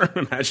near term?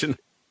 Imagine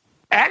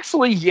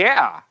Actually,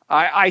 yeah.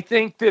 I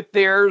think that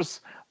there's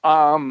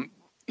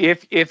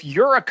if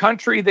you're a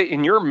country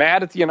and you're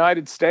mad at the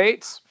United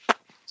States,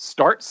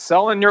 start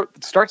selling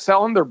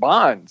their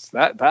bonds.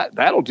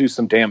 That'll do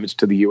some damage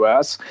to the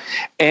U.S.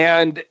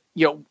 And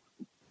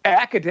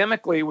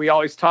academically, we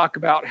always talk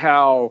about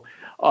how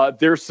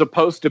there's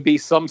supposed to be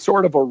some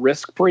sort of a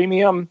risk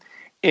premium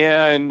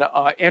in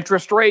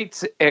interest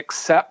rates,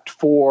 except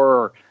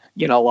for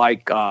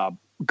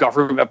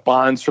government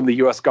bonds from the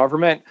U.S.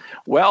 government.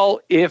 Well,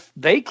 if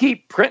they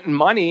keep printing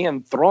money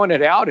and throwing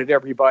it out at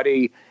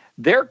everybody,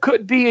 there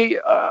could be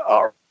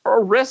a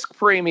risk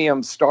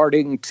premium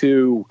starting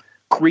to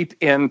creep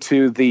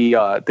into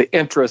the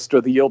interest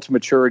or the yield to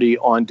maturity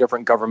on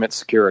different government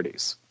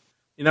securities.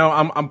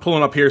 I'm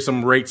pulling up here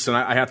some rates, and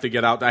I have to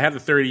get out. I have the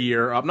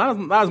 30-year up.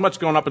 Not as much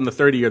going up in the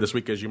 30-year this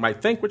week as you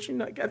might think, which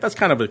that's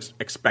kind of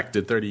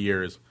expected. 30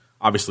 years,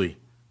 obviously,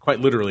 quite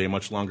literally a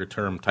much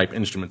longer-term type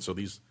instrument. So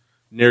these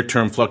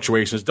near-term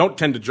fluctuations don't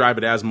tend to drive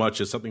it as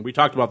much as something. We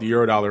talked about the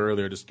Eurodollar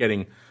earlier, just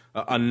getting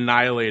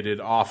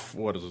annihilated off,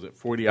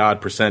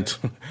 40-odd%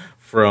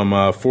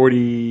 from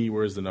 40,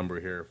 where's the number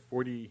here?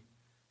 40,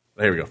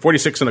 there we go,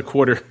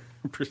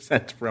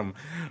 46.25%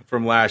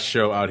 from last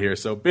show out here.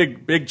 So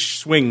big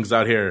swings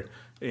out here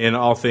in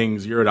all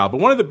things Eurodollar. But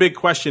one of the big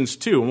questions,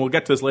 too, and we'll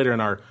get to this later in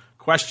our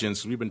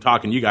questions, we've been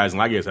talking to you guys,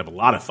 and you guys have a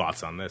lot of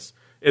thoughts on this,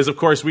 is, of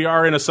course, we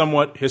are in a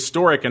somewhat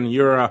historic, and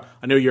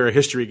I know you're a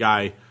history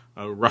guy,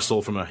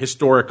 Russell, from a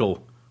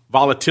historical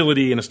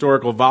volatility and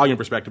historical volume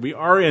perspective. We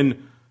are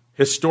in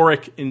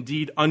historic,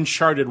 indeed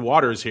uncharted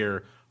waters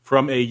here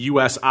from a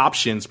U.S.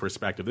 options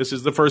perspective. This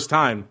is the first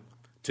time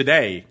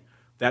today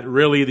that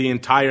really the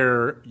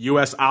entire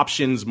U.S.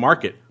 options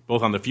market,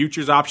 both on the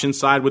futures options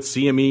side with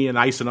CME and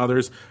ICE and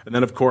others, and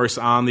then, of course,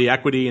 on the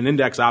equity and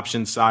index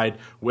options side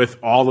with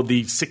all of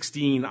the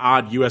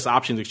 16-odd U.S.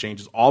 options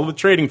exchanges, all of the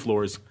trading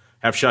floors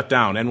have shut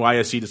down.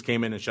 NYSE just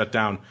came in and shut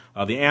down.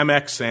 The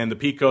Amex and the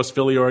PECOS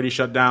Philly already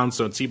shut down,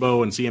 so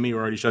CBOE and CME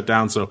were already shut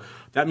down. So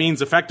that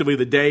means effectively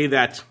the day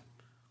that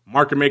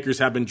market makers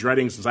have been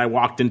dreading since I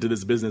walked into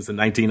this business in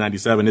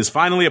 1997 is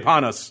finally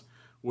upon us,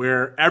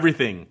 where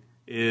everything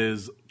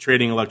is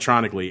trading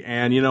electronically.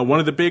 And, one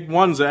of the big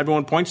ones that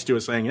everyone points to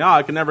is saying,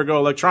 I can never go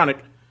electronic,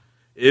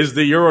 is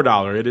the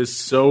Eurodollar. It is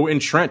so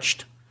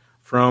entrenched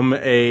from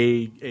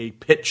a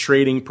pit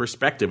trading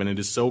perspective, and it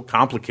is so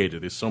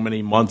complicated. There's so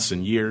many months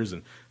and years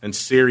and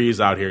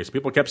series out here. So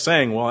people kept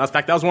saying, well, in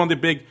fact, that was one of the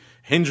big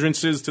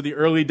hindrances to the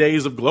early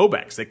days of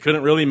Globex. They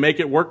couldn't really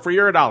make it work for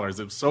Eurodollars.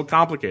 It was so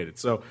complicated.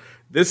 So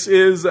this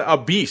is a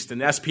beast,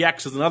 and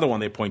SPX is another one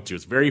they point to.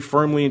 It's very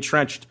firmly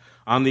entrenched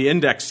on the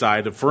index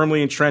side, a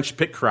firmly entrenched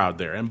pit crowd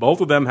there. And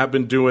both of them have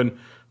been doing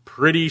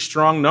pretty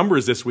strong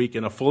numbers this week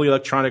in a fully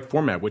electronic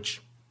format,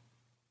 which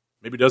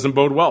maybe doesn't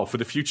bode well for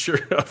the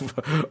future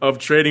of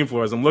trading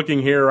floors. I'm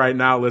looking here right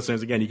now,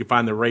 listeners. Again, you can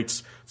find the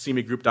rates,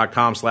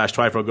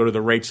 cmegroup.com/Twifo. Go to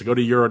the rates, go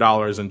to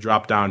Eurodollars and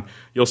drop down.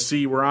 You'll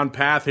see we're on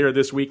path here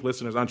this week,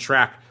 listeners, on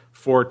track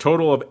for a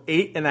total of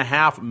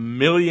 8.5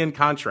 million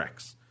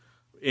contracts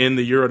in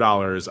the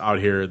Eurodollars out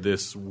here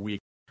this week.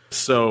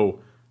 So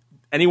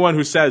anyone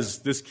who says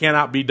this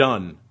cannot be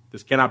done,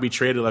 this cannot be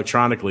traded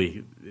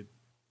electronically, it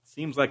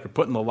seems like we're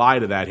putting the lie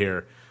to that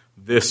here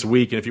this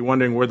week. And if you're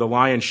wondering where the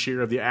lion's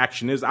share of the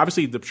action is,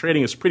 obviously the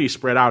trading is pretty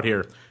spread out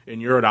here in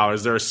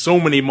Eurodollars. There are so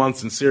many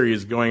months and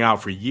series going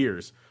out for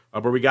years,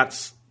 but we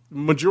got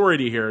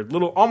majority here,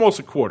 almost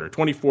a quarter,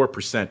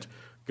 24%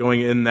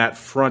 going in that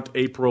front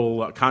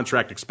April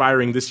contract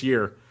expiring this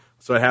year.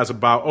 So it has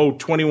about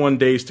 21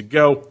 days to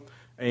go.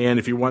 And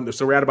if you want,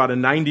 so we're at about a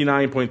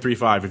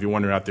 99.35 if you're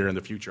wondering out there in the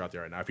future out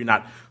there right now. If you're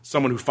not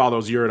someone who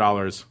follows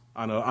Eurodollars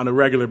on a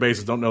regular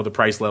basis, don't know the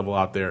price level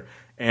out there.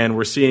 And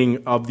we're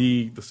seeing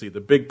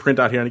the big print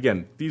out here. And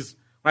again, these,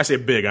 when I say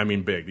big, I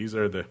mean big. These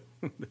are the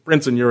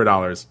prints in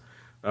Eurodollars.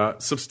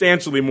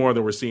 Substantially more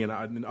than we're seeing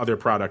in other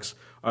products.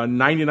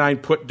 99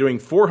 put doing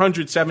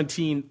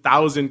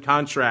 417,000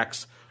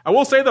 contracts. I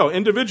will say, though,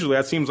 individually,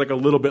 that seems like a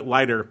little bit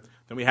lighter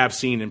than we have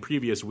seen in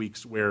previous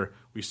weeks where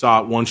we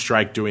saw one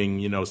strike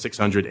doing,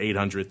 600,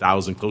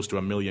 800,000, close to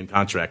 1 million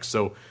contracts.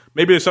 So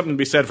maybe there's something to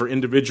be said for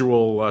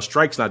individual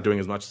strikes not doing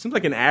as much. It seems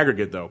like in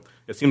aggregate, though,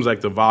 it seems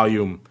like the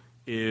volume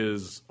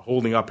is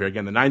holding up here.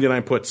 Again, the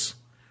 99 puts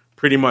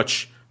pretty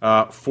much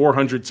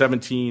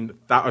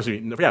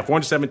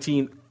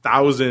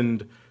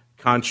 417,000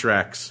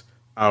 contracts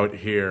out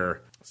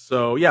here.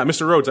 So, yeah,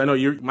 Mr. Rhodes, I know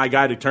you're my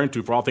guy to turn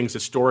to for all things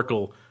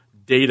historical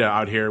data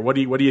out here. What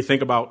do you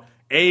think about,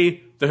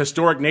 the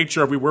historic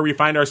nature of where we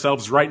find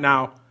ourselves right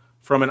now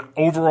from an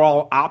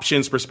overall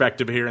options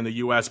perspective here in the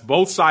U.S.,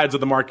 both sides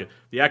of the market,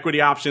 the equity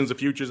options, the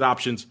futures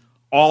options,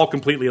 all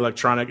completely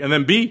electronic. And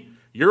then B,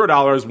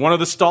 Eurodollar is one of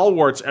the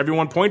stalwarts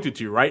everyone pointed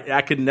to, right?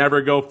 That could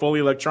never go fully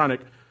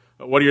electronic.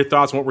 What are your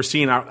thoughts on what we're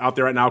seeing out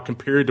there right now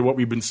compared to what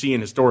we've been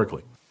seeing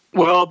historically?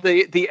 Well,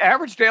 the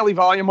average daily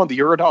volume on the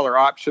Eurodollar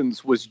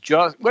options was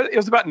it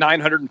was about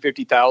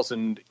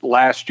 950,000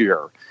 last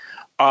year.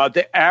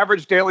 The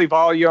average daily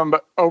volume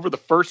over the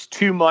first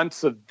 2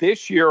 months of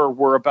this year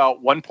were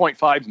about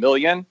 1.5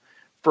 million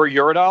for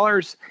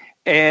Eurodollars.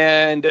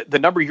 and the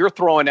number you're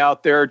throwing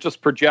out there,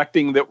 just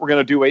projecting that we're going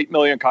to do 8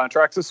 million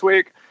contracts this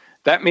week,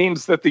 that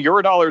means that the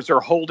Eurodollars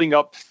are holding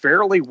up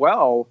fairly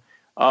well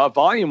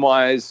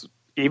volume-wise,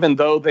 even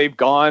though they've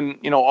gone,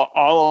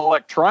 all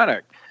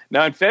electronic.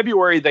 Now, in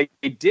February, they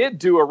did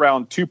do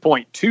around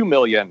 2.2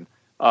 million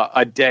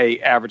a day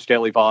average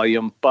daily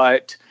volume,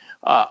 but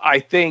I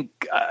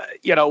think,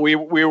 we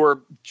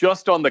were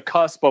just on the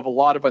cusp of a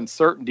lot of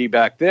uncertainty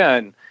back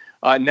then.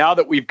 Now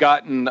that we've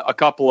gotten a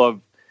couple of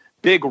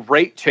big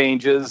rate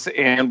changes,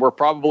 and we're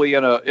probably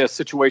in a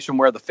situation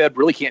where the Fed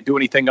really can't do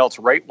anything else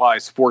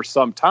rate-wise for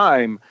some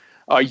time,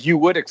 you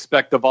would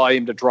expect the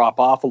volume to drop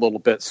off a little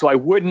bit. So I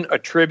wouldn't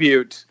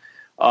attribute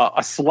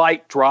a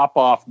slight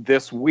drop-off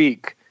this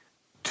week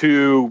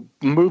to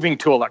moving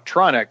to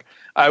electronic.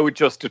 I would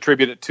just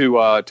attribute it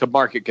to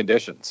market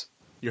conditions.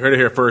 You heard it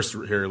here first,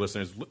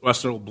 listeners.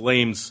 Russell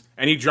blames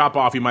any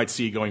drop-off you might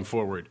see going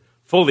forward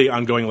fully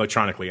on going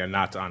electronically and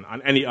not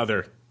on any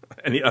other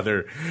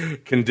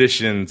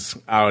conditions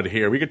out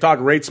here. We could talk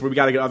rates, but we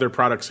got to get other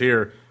products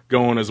here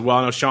going as well.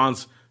 I know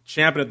Sean's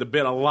champing at the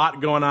bit. A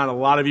lot going on. A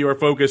lot of you are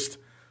focused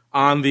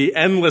on the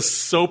endless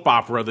soap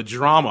opera, the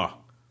drama,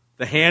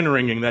 the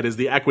hand-wringing that is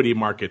the equity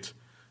market.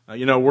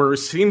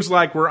 Seems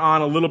like we're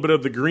on a little bit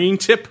of the green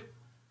tip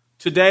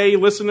today,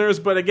 listeners.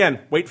 But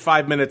again, wait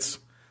 5 minutes.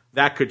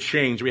 That could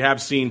change. We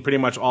have seen pretty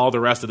much all the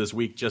rest of this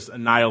week just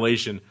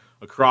annihilation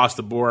across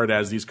the board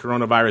as these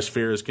coronavirus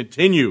fears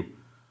continue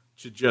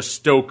to just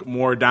stoke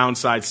more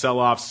downside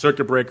sell-offs,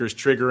 circuit breakers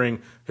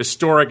triggering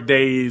historic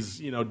days,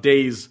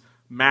 days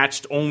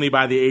matched only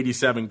by the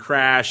 87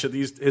 crash.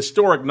 These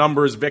historic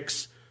numbers,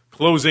 VIX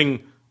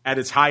closing at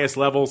its highest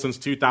level since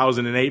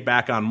 2008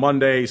 back on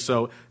Monday.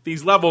 So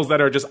these levels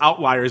that are just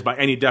outliers by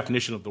any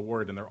definition of the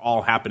word, and they're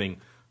all happening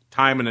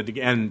time and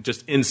again,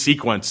 just in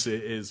sequence,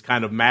 is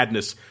kind of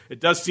madness. It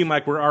does seem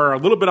like we are a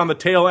little bit on the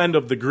tail end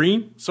of the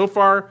green so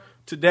far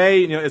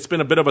today. It's been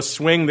a bit of a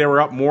swing. They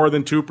were up more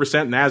than 2%.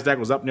 NASDAQ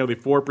was up nearly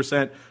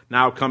 4%.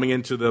 Now coming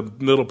into the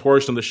middle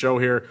portion of the show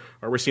here,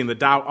 we're seeing the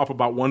Dow up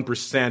about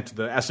 1%,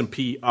 the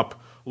S&P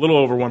up a little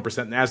over 1%,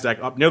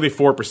 NASDAQ up nearly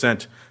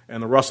 4%,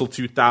 and the Russell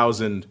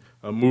 2000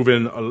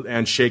 moving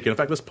and shaking. In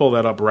fact, let's pull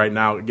that up right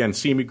now. Again,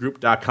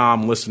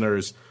 cmegroup.com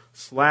listeners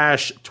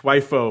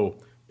 /Twifo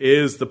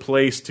is the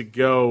place to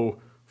go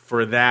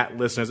for that,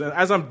 listeners. And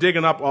as I'm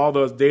digging up all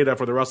those data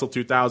for the Russell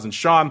 2000,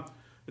 Sean,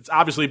 it's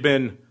obviously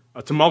been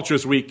a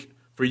tumultuous week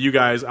for you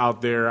guys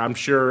out there. I'm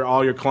sure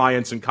all your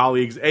clients and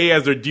colleagues,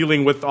 as they're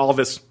dealing with all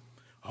this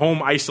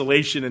home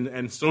isolation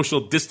and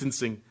social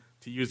distancing,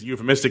 to use a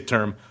euphemistic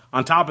term.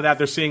 On top of that,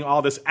 they're seeing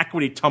all this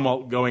equity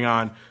tumult going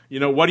on.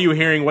 What are you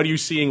hearing? What are you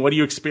seeing? What are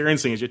you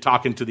experiencing as you're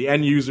talking to the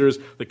end users,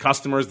 the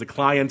customers, the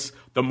clients,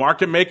 the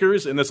market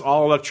makers in this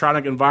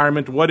all-electronic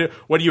environment? What are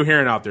you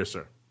hearing out there,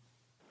 sir?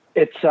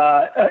 It's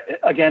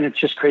again, it's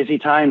just crazy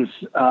times.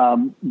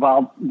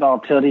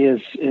 Volatility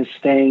is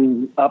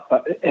staying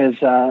up. As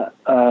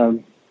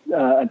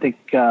I think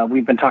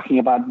we've been talking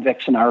about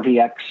VIX and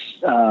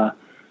RVX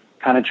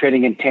kind of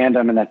trading in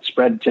tandem, and that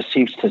spread just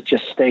seems to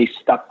just stay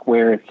stuck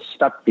where it's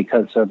stuck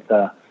because of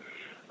the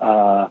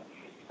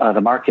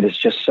market is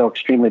just so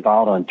extremely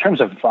volatile. In terms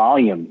of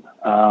volume,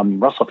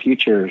 Russell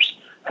futures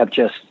have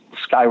just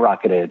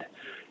skyrocketed.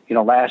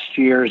 Last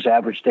year's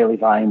average daily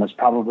volume was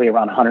probably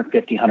around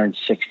 150,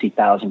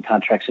 160,000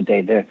 contracts a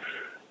day. The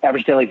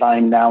average daily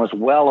volume now is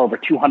well over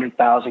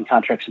 200,000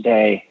 contracts a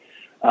day.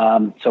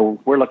 So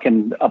we're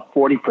looking up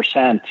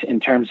 40% in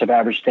terms of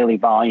average daily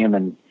volume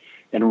and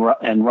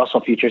Russell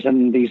futures.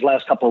 And these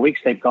last couple of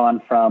weeks, they've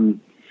gone from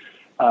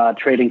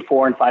trading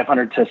 400 and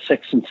 500 to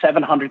 600 and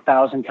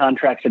 700,000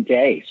 contracts a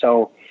day.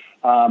 So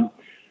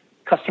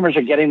customers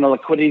are getting the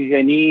liquidity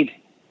they need.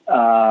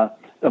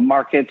 The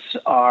markets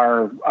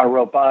are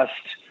robust.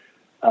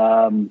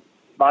 Volumes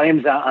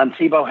on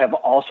CBOE have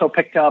also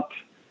picked up.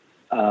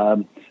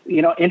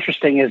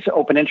 Interesting is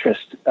open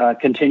interest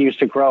continues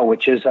to grow,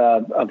 which is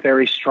a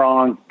very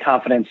strong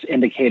confidence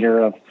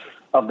indicator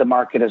of the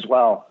market as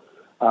well.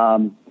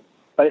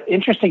 But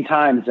interesting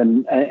times,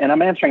 and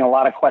I'm answering a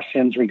lot of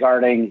questions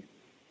regarding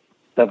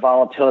the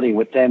volatility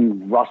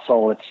within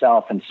Russell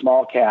itself and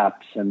small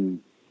caps.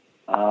 And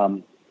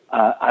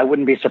I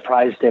wouldn't be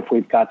surprised if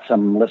we've got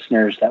some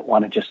listeners that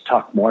want to just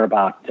talk more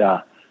about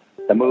the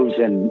moves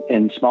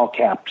in small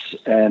caps.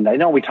 And I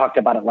know we talked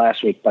about it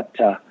last week, but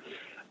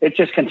it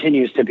just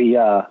continues to be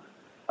a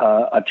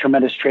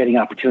tremendous trading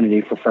opportunity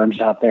for firms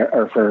out there,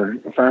 or for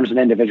firms and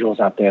individuals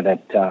out there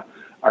that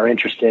are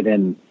interested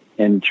in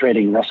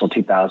trading Russell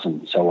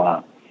 2000.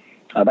 So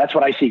that's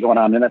what I see going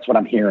on, and that's what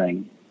I'm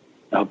hearing.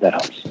 I hope that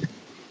helps.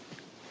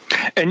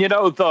 And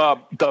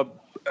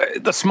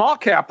the small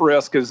cap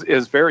risk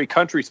is very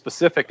country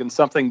specific, and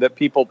something that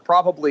people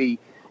probably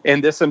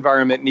in this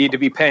environment need to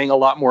be paying a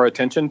lot more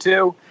attention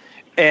to.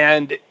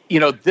 And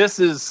this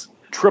is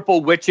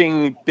triple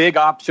witching big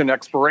option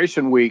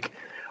expiration week.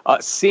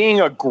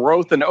 Seeing a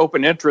growth in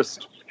open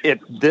interest at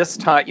this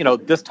time,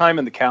 this time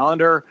in the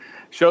calendar,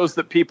 shows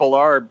that people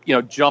are,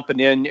 jumping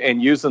in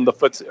and using the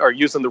FTSE or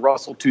using the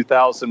Russell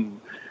 2000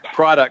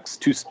 products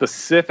to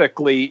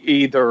specifically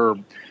either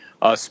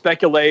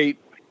speculate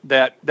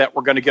that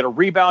we're going to get a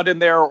rebound in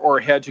there or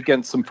hedge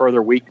against some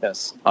further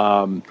weakness.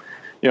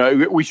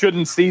 We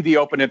shouldn't see the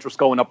open interest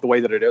going up the way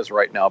that it is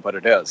right now, but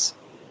it is.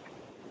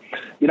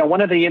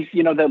 One of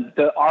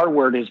the R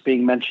word is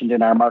being mentioned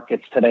in our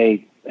markets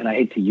today, and I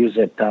hate to use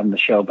it on the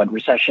show, but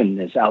recession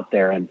is out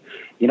there. And,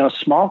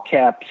 small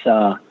caps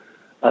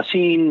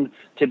seem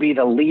to be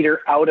the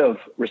leader out of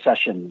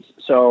recessions.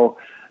 So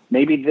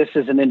maybe this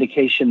is an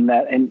indication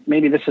that, and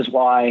maybe this is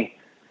why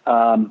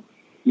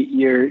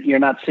you're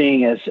not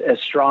seeing as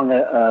strong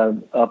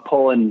a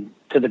pull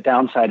to the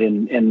downside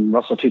in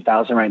Russell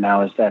 2000 right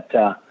now, is that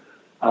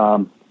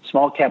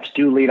small caps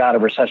do lead out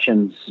of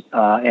recessions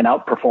and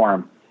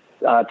outperform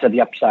to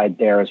the upside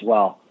there as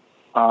well.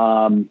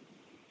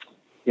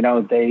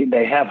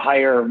 They have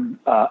higher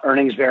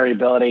earnings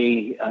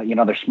variability.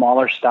 They're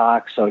smaller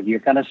stocks, so you're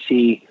going to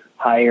see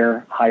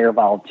higher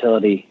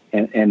volatility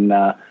in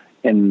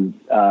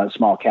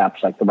small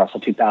caps like the Russell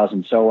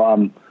 2000.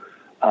 So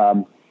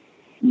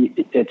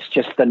it's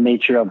just the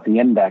nature of the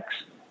index.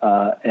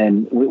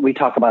 And we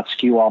talk about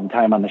skew all the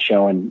time on the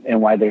show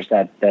and why there's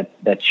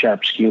that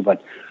sharp skew.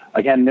 But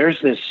again,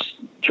 there's this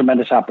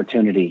tremendous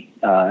opportunity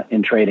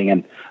in trading.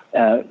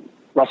 And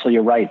Russell,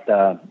 you're right.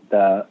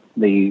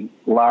 The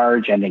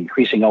large and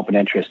increasing open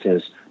interest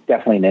is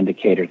definitely an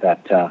indicator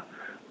that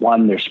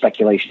one, there's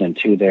speculation, and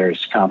two,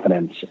 there's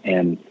confidence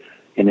in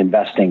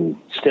investing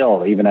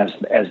still, even as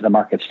the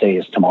market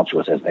stays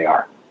tumultuous as they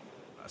are.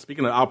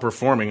 Speaking of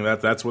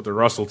outperforming, that's what the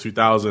Russell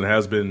 2000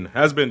 has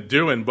been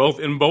doing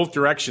in both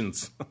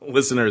directions.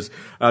 Listeners,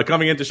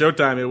 coming into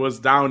Showtime, it was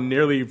down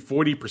nearly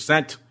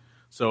 40%,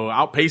 so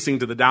outpacing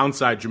to the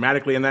downside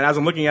dramatically. And then, as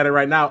I'm looking at it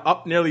right now,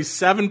 up nearly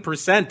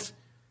 7%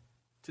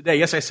 today.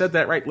 Yes, I said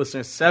that right,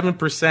 listeners.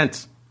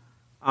 7%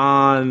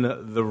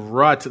 on the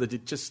rut.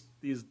 Just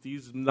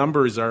these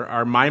numbers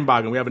are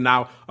mind-boggling. We have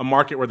now a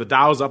market where the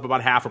Dow's up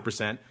about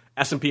 0.5%.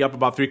 S&P up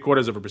about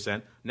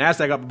 0.75%,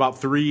 NASDAQ up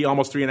about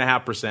almost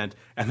 3.5%,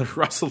 and the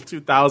Russell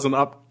 2000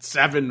 up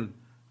 7%.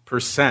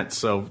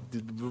 So the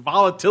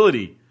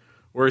volatility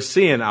we're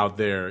seeing out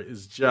there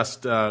is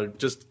just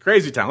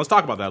crazy town. Let's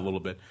talk about that a little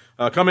bit.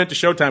 Coming into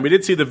Showtime, we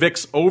did see the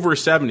VIX over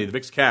 70. The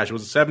VIX cash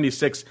was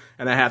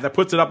 76.5. That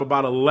puts it up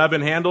about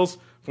 11 handles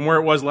from where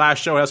it was last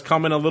show. It has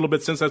come in a little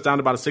bit since. That's down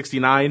to about a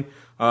 69,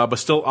 but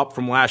still up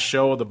from last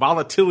show. The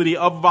volatility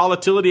of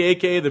volatility,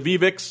 a.k.a. the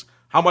VVIX,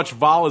 how much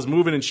vol is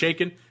moving and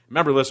shaking.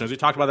 Remember, listeners, we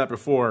talked about that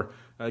before.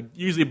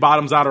 Usually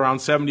bottoms out around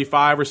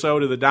 75 or so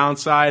to the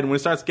downside. And when it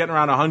starts getting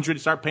around 100, you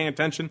start paying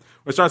attention.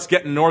 When it starts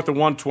getting north of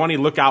 120,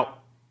 look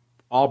out.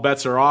 All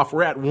bets are off.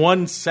 We're at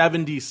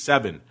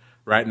 177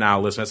 right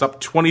now, listeners. That's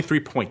up 23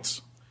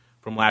 points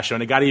from last show,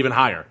 and it got even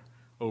higher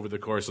over the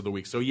course of the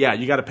week. So, yeah,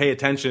 you got to pay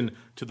attention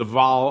to the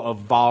vol of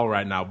vol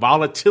right now.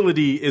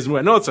 Volatility is –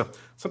 I know it's a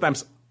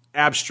sometimes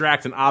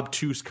abstract and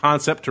obtuse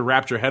concept to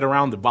wrap your head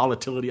around, the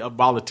volatility of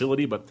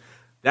volatility, but –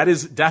 that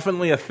is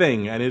definitely a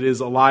thing, and it is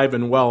alive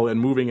and well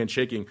and moving and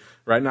shaking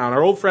right now. And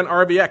our old friend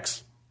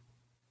RVX,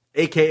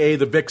 a.k.a.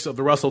 the VIX of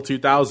the Russell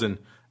 2000,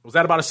 was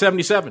at about a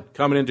 77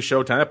 coming into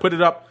Showtime. That put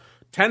it up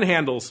 10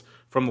 handles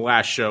from the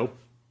last show.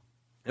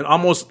 And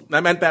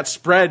that meant that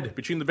spread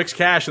between the VIX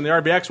cash and the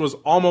RVX was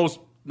almost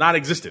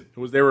non-existent.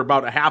 They were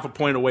about a half a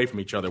point away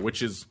from each other,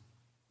 which is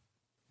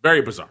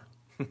very bizarre.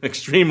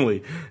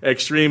 extremely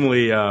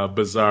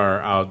bizarre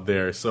out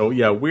there. So,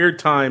 yeah, weird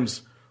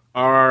times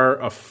are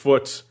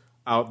afoot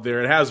out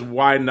there. It has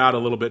widened out a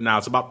little bit now.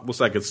 Looks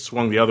like it's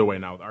swung the other way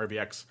now with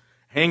RVX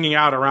hanging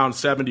out around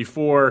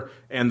 74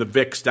 and the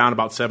VIX down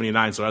about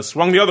 79. So it has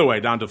swung the other way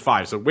down to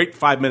 5. So wait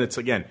 5 minutes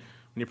again.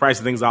 When you're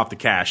pricing things off the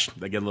cash,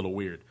 they get a little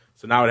weird.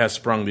 So now it has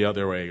sprung the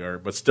other way.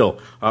 But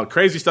still,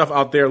 crazy stuff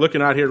out there.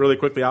 Looking out here really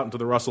quickly out into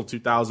the Russell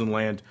 2000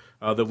 land.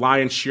 The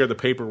lion's share of the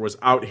paper was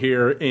out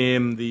here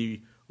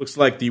in looks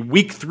like the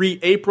week 3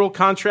 April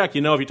contract.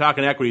 If you're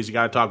talking equities, you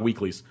got to talk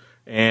weeklies.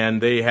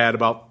 And they had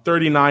about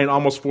 39,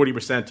 almost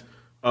 40%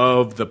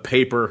 of the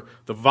paper.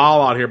 The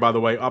vol out here, by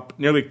the way, up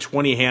nearly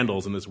 20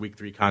 handles in this week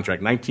 3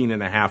 contract,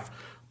 19.5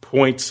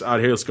 points out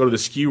here. Let's go to the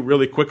skew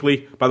really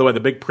quickly. By the way, the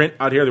big print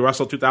out here, the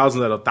Russell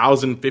 2000 at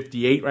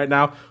 1,058 right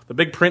now. The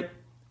big print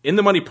in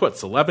the money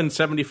puts,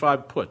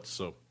 1175 puts.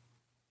 So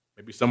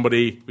maybe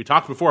we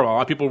talked before, a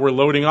lot of people were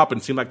loading up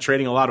and seemed like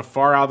trading a lot of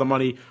far out of the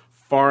money,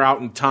 far out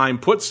in time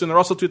puts in the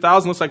Russell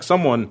 2000. Looks like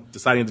someone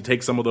deciding to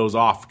take some of those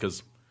off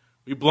because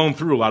we've blown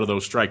through a lot of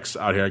those strikes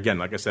out here. Again,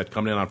 like I said,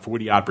 coming in on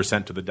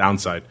 40-odd% to the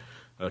downside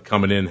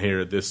coming in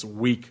here this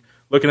week.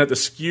 Looking at the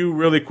skew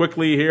really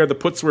quickly here, the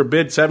puts were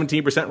bid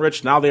 17%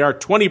 rich. Now they are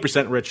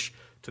 20% rich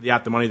to the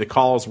at-the-money. The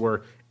calls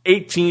were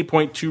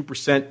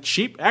 18.2%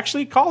 cheap.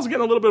 Actually, calls are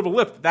getting a little bit of a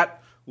lift.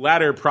 That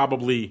latter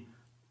probably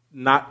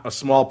not a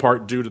small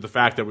part due to the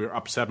fact that we were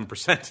up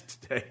 7%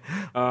 today.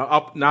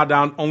 Up, now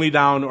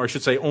down, or I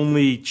should say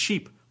only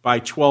cheap by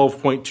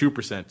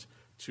 12.2%.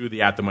 to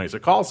the at-the-money. So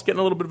calls getting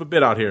a little bit of a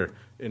bid out here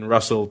in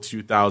Russell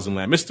 2000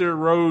 land. Mr.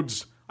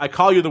 Rhodes, I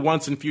call you the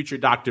once and future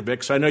Dr.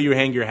 Vic, so I know you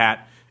hang your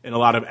hat in a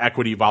lot of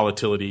equity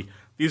volatility.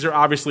 These are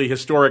obviously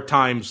historic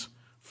times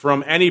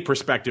from any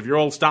perspective. Your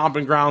old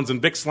stomping grounds in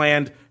VIX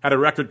land had a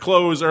record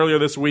close earlier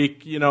this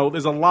week.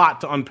 There's a lot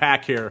to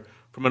unpack here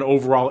from an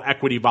overall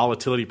equity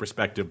volatility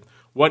perspective.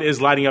 What is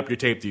lighting up your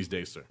tape these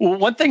days, sir? Well,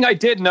 one thing I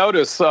did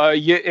notice,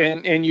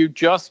 and you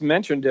just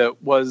mentioned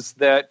it, was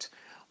that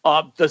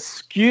the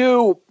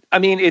skew,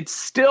 it's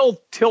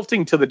still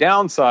tilting to the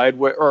downside,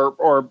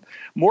 or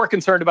more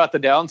concerned about the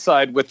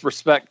downside with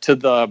respect to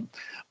the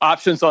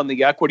options on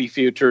the equity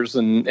futures,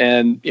 and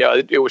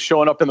it was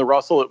showing up in the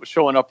Russell, it was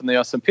showing up in the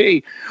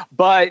S&P,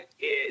 but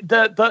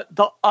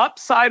the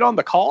upside on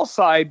the call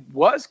side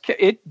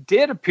it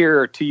did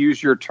appear, to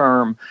use your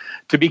term,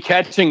 to be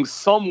catching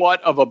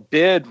somewhat of a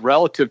bid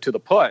relative to the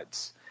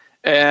puts.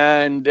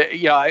 And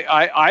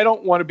I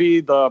don't want to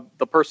be the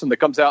person that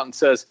comes out and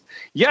says,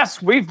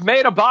 yes, we've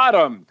made a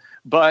bottom,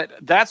 but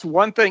that's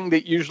one thing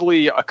that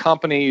usually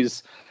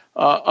accompanies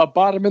a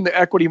bottom in the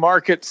equity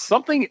market.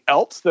 Something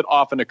else that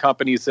often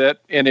accompanies it,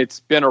 and it's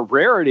been a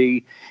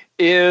rarity,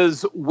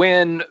 is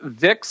when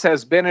VIX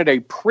has been at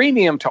a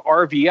premium to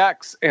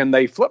RVX and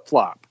they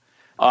flip-flop.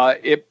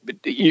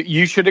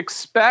 You should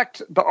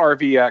expect the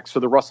RVX,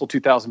 or the Russell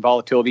 2000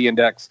 Volatility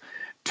Index,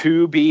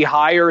 to be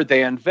higher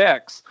than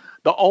VIX.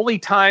 The only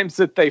times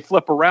that they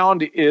flip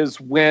around is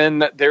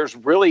when there's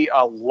really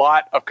a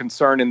lot of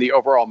concern in the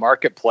overall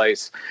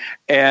marketplace.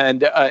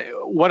 And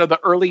one of the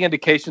early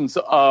indications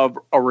of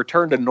a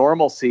return to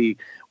normalcy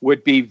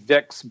would be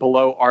VIX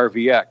below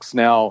RVX.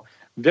 Now,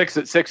 VIX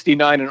at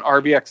 69 and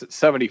RVX at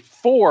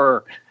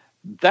 74,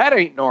 that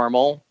ain't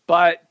normal,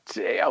 but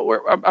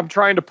I'm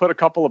trying to put a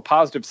couple of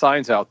positive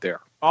signs out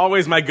there.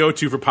 Always my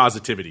go-to for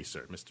positivity,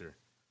 sir, Mr.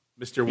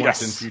 Once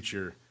Yes. in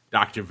Future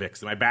Dr.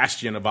 Vix, my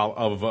bastion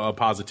of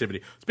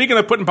positivity. Speaking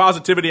of putting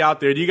positivity out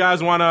there, do you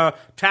guys want to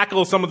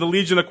tackle some of the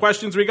legion of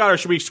questions we got, or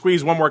should we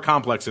squeeze one more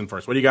complex in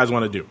first? What do you guys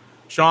want to do?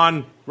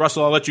 Sean,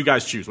 Russell, I'll let you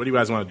guys choose. What do you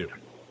guys want to do?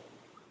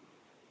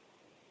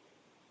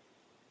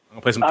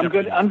 I'll play some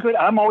Jeopardy. I'm good.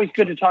 I'm always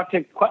good to talk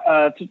to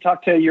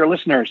your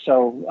listeners.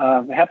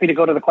 So happy to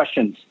go to the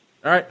questions.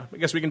 All right. I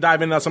guess we can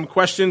dive into some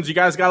questions. You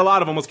guys got a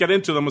lot of them. Let's get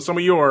into them with some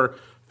of your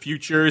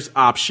futures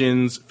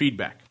options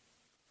feedback.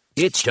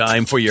 It's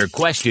time for your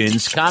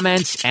questions,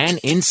 comments, and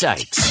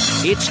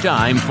insights. It's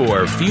time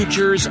for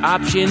Futures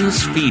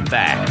Options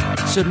Feedback.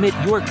 Submit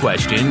your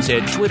questions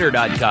at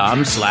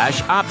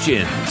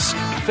twitter.com/options,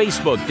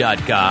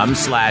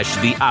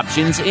 facebook.com/The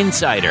Options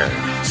Insider,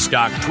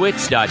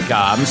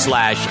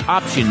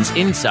 stocktwits.com/Options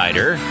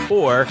Insider,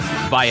 or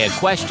via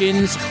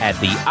questions at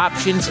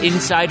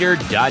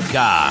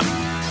theoptionsinsider.com.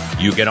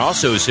 You can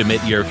also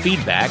submit your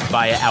feedback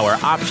via our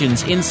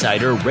Options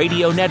Insider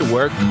Radio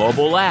Network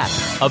mobile app,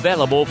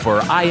 available for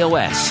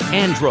iOS,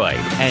 Android,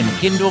 and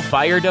Kindle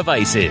Fire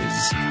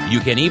devices. You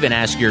can even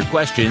ask your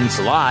questions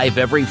live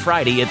every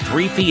Friday at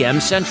 3 p.m.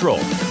 Central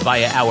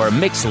via our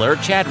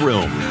Mixlr chat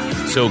room.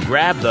 So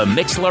grab the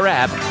Mixlr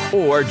app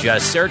or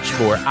just search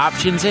for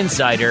Options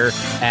Insider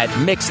at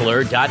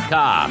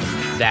Mixlr.com.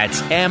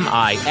 That's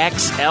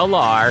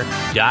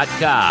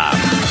MIXLR.com.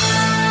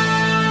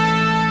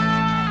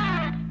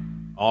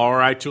 All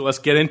right, too, let's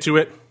get into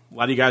it. A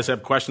lot of you guys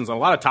have questions on a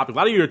lot of topics. A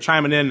lot of you are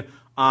chiming in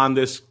on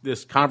this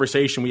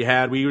conversation we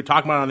had. We were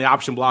talking about it on the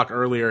option block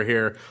earlier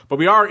here, but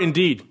we are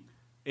indeed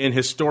in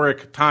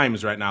historic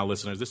times right now,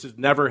 listeners. This has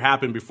never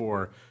happened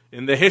before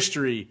in the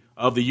history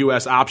of the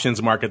U.S.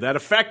 options market, that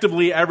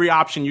effectively every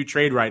option you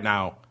trade right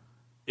now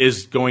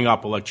is going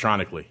up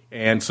electronically.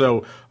 And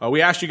so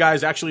we asked you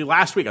guys actually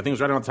last week, I think it was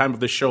right around the time of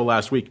this show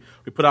last week,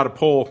 we put out a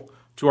poll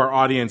to our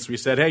audience. We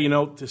said, hey,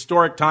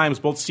 historic times,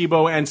 both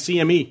SIBO and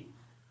CME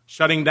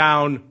shutting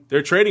down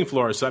their trading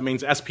floors. So that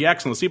means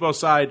SPX on the SIBO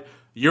side,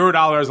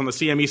 Eurodollars on the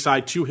CME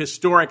side, two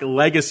historic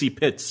legacy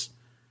pits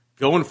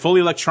going fully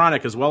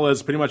electronic, as well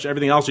as pretty much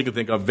everything else you can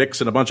think of,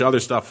 VIX and a bunch of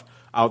other stuff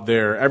out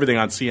there, everything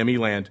on CME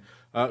land.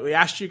 We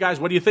asked you guys,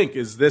 what do you think?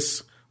 Is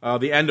this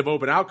the end of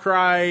open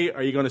outcry?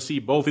 Are you going to see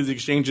both these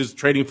exchanges,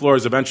 trading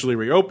floors eventually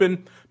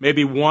reopen?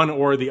 Maybe one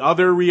or the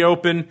other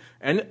reopen?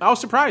 And I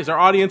was surprised. Our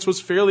audience was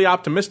fairly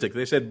optimistic.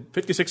 They said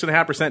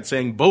 56.5%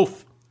 saying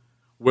both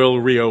will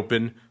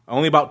reopen.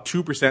 Only about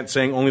 2%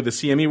 saying only the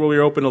CME will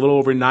reopen. A little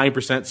over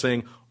 9%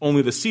 saying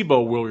only the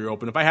SIBO will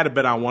reopen. If I had to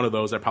bet on one of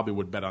those, I probably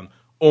would bet on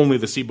only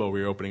the SIBO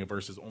reopening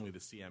versus only the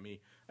CME.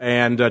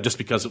 And just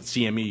because of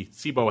CME,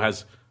 SIBO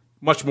has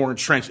much more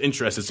entrenched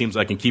interest, it seems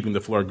like, in keeping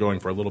the floor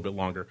going for a little bit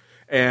longer.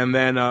 And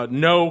then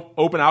no,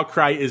 open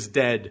outcry is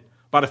dead.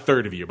 About a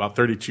third of you, about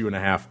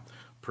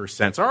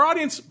 32.5%. So our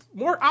audience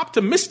more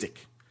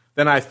optimistic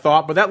than I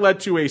thought, but that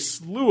led to a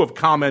slew of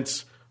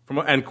comments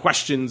and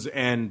questions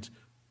and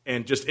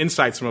just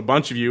insights from a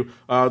bunch of you.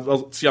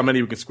 Let's see how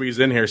many we can squeeze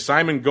in here.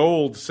 Simon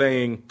Gold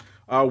saying,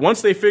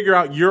 once they figure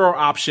out euro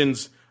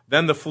options,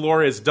 then the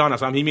floor is done.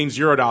 So he means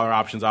Eurodollar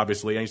options,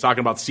 obviously, and he's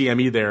talking about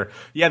CME there.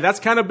 Yeah, that's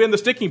kind of been the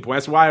sticking point.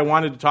 That's why I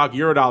wanted to talk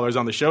Eurodollars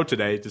on the show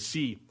today, to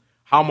see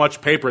how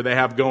much paper they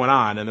have going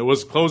on. And it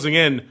was closing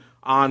in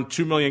on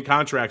 2 million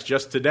contracts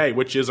just today,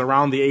 which is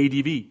around the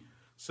ADV.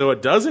 So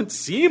it doesn't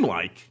seem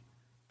like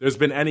there's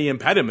been any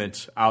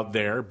impediment out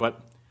there,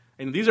 but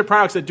and these are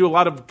products that do a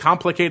lot of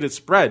complicated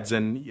spreads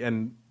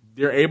and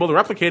they're able to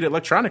replicate it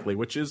electronically,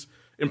 which is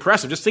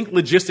impressive. Just think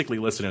logistically,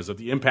 listeners, of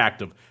the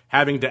impact of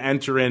having to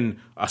enter in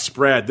a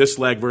spread, this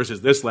leg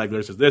versus this leg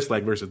versus this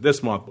leg versus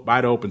this month,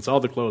 buy to open, sell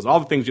to close, all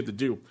the things you have to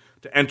do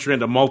to enter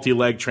into a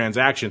multi-leg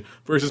transaction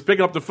versus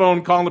picking up the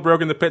phone, calling the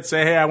broker in the pit,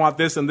 say, hey, I want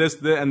this and this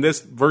and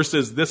this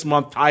versus this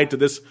month tied to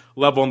this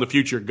level in the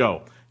future,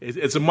 go.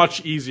 It's a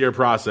much easier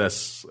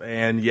process,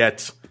 and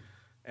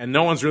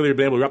no one's really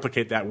been able to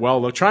replicate that well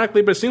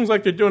electronically, but it seems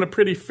like they're doing a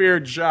pretty fair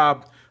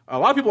job. A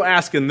lot of people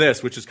asking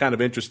this, which is kind of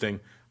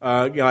interesting.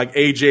 Like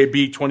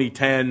AJB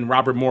 2010,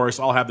 Robert Morris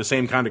all have the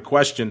same kind of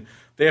question.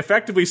 They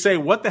effectively say,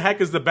 what the heck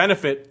is the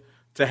benefit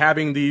to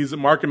having these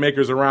market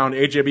makers around?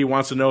 AJB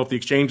wants to know if the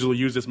exchanges will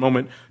use this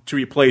moment to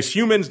replace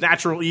humans.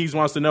 Natural Ease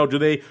wants to know, do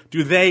they,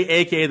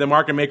 aka the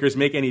market makers,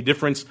 make any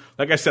difference?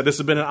 Like I said, this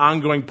has been an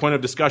ongoing point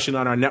of discussion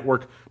on our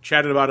network.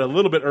 Chatted about it a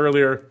little bit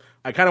earlier.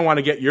 I kind of want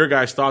to get your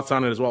guys' thoughts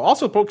on it as well.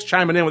 Also, folks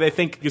chiming in when they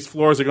think these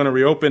floors are going to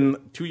reopen.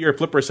 2-year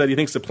Flipper said he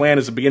thinks the plan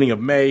is the beginning of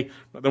May.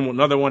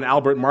 Another one,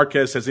 Albert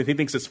Marquez, says he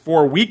thinks it's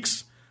 4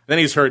 weeks. Then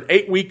he's heard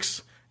 8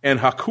 weeks. And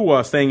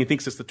Hakua saying he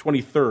thinks it's the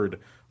 23rd.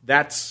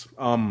 That's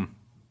probably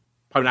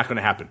not going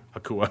to happen,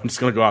 Hakua. I'm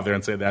just going to go out there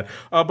and say that.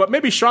 But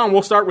maybe, Sean,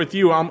 we'll start with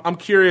you. I'm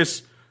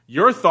curious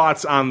your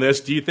thoughts on this.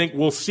 Do you think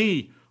we'll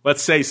see,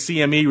 let's say,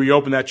 CME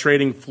reopen that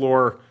trading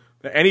floor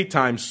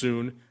anytime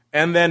soon?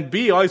 And then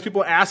B, all these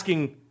people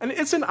asking, and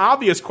it's an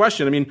obvious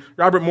question. I mean,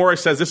 Robert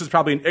Morris says this is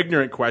probably an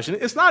ignorant question.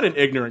 It's not an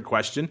ignorant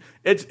question.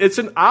 It's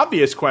an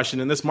obvious question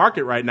in this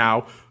market right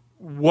now.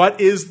 What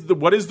is the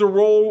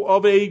role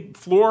of a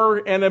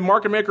floor and a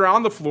market maker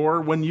on the floor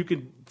when you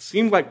could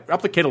seem like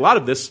replicate a lot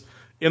of this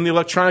in the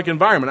electronic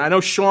environment? I know,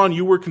 Sean,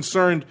 you were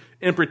concerned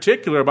in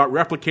particular about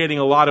replicating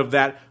a lot of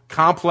that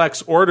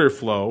complex order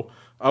flow.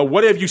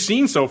 What have you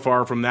seen so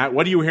far from that?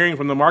 What are you hearing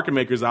from the market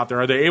makers out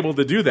there? Are they able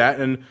to do that?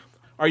 And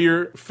are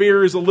your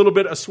fears a little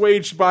bit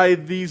assuaged by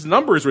these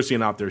numbers we're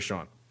seeing out there,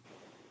 Sean?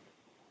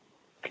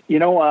 You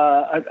know,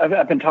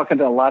 I've been talking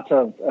to lots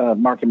of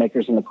market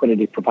makers and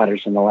liquidity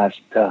providers in the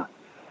last couple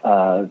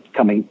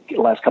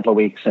of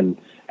weeks, and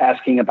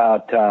asking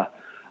about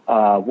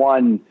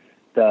one,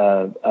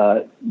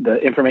 the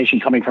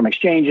information coming from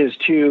exchanges,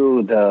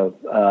 two,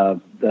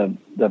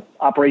 the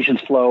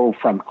operations flow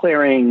from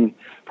clearing,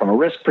 from a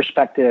risk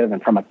perspective,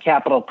 and from a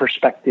capital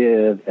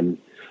perspective, and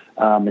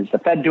is the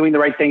Fed doing the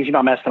right things? You know,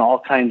 I'm asking all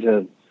kinds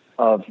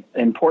of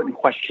important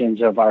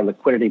questions of our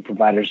liquidity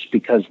providers,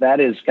 because that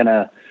is going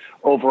to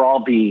overall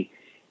be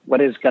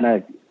what is going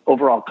to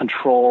overall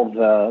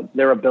control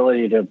their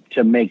ability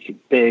to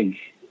make big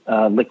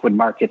liquid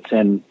markets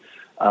in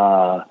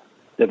the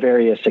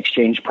various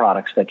exchange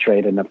products that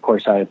trade. And of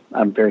course,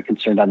 I'm very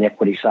concerned on the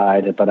equity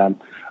side, but I'm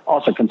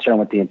also concerned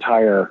with the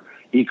entire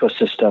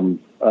ecosystem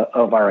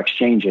of our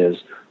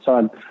exchanges.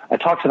 So I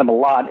talk to them a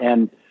lot,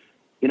 and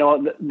you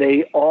know,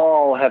 they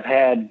all have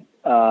had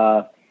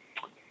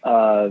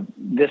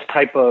this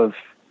type of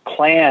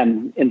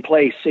plan in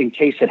place in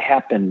case it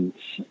happens,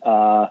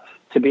 to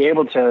be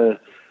able to,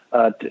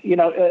 you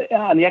know,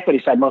 on the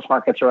equity side, most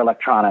markets are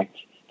electronic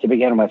to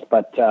begin with,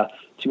 but to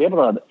be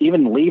able to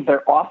even leave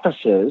their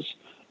offices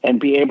and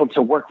be able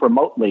to work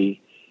remotely,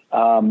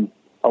 a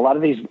lot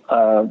of these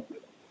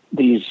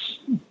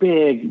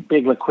big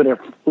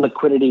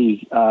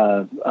liquidity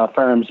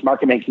firms,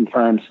 market making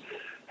firms,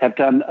 have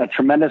done a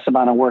tremendous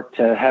amount of work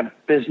to have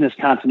business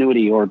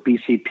continuity, or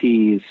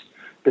BCPs,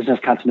 business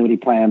continuity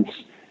plans,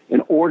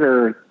 in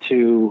order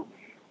to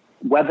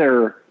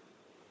weather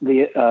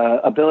the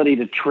ability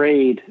to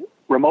trade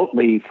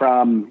remotely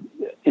from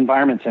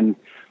environments. And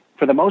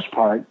for the most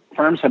part,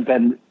 firms have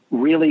been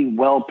really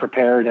well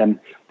prepared,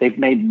 and they've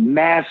made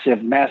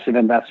massive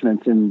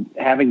investments in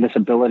having this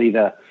ability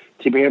to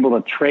be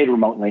able to trade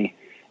remotely.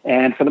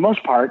 And for the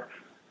most part,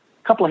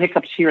 a couple of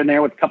hiccups here and there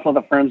with a couple of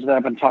the firms that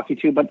I've been talking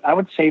to, but I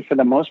would say for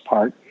the most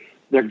part,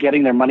 they're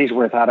getting their money's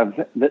worth out of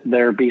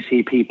their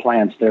BCP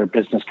plans, their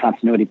business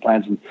continuity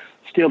plans, and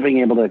still being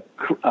able to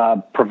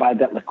provide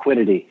that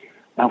liquidity.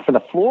 Now, for the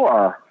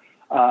floor,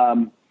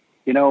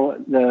 you know,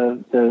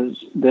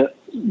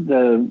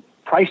 the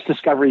price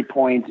discovery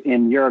point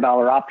in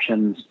Eurodollar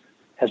options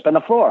has been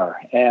the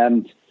floor,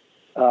 and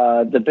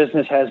the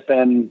business has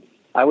been,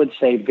 I would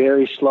say,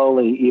 very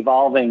slowly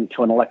evolving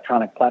to an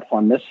electronic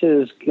platform. This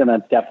is going to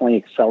definitely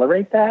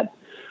accelerate that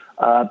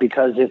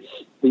because it's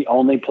the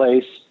only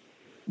place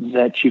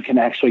that you can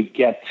actually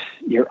get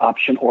your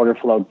option order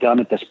flow done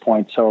at this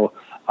point. So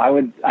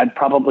I'd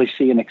probably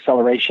see an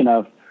acceleration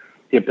of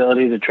the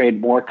ability to trade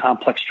more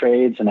complex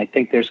trades, and I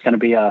think there's going to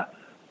be a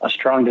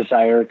strong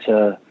desire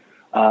to,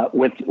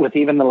 with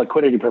even the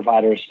liquidity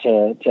providers,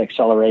 to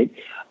accelerate.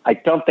 I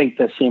don't think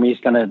the CME is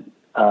going to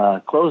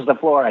close the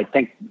floor. I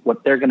think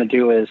what they're going to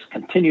do is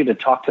continue to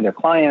talk to their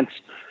clients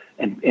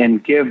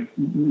and give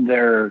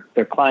their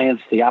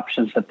clients the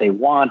options that they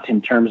want,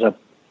 in terms of,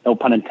 no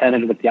pun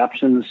intended with the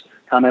options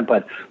comment,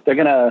 but they're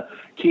going to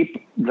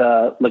keep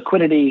the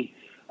liquidity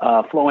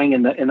flowing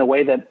in the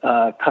way that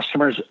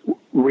customers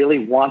really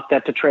want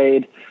that to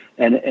trade.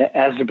 And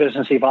as the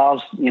business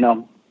evolves, you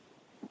know,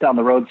 down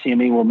the road,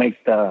 CME will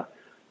make the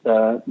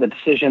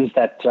decisions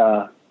that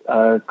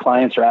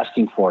clients are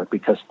asking for it,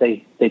 because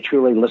they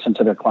truly listen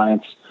to their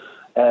clients,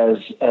 as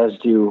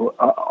do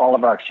all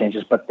of our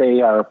exchanges, but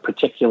they are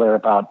particular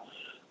about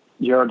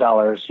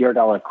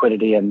Eurodollar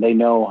liquidity, and they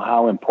know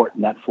how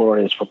important that floor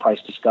is for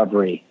price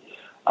discovery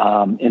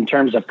in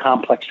terms of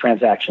complex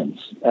transactions,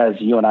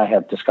 as you and I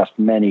have discussed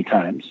many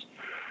times.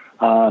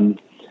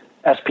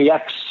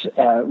 SPX,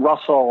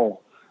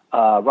 Russell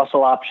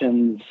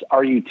options,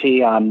 RUT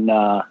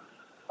on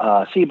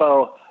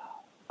SIBO.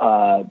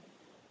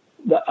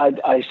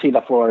 I see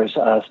the floors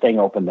staying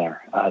open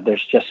there.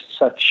 There's just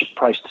such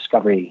price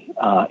discovery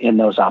in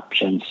those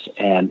options,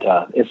 and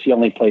it's the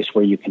only place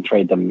where you can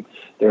trade them.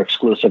 They're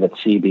exclusive at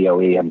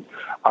CBOE, and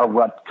our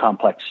RUT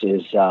complex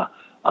is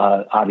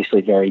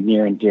obviously very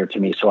near and dear to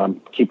me, so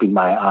I'm keeping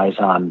my eyes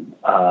on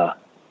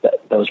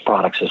those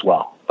products as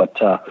well.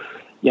 But,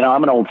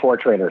 I'm an old floor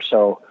trader,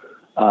 so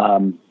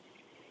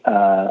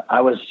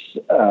I was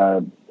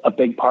a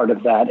big part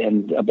of that,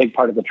 and a big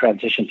part of the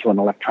transition to an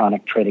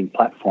electronic trading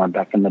platform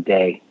back in the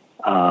day,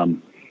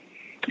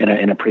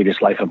 in a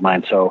previous life of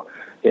mine. So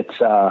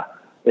it's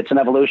an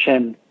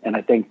evolution, and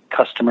I think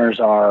customers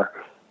are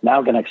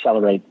now going to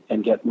accelerate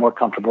and get more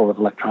comfortable with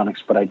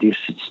electronics. But I do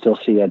still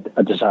see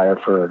a desire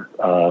for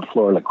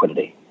floor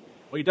liquidity.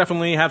 Well, you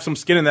definitely have some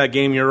skin in that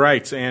game. You're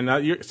right, and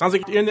it sounds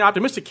like you're in the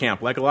optimistic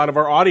camp, like a lot of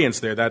our audience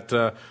there. That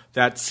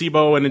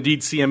SIBO and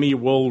indeed CME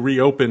will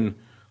reopen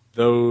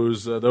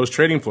those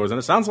trading floors. And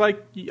it sounds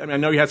like, I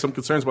know you had some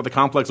concerns about the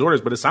complex orders,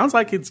 but it sounds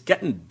like it's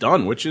getting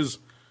done, which is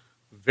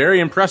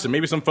very impressive.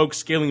 Maybe some folks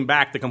scaling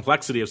back the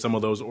complexity of some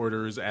of those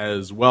orders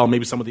as well.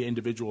 Maybe some of the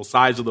individual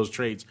size of those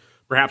trades,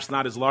 perhaps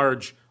not as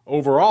large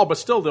overall, but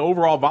still the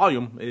overall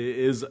volume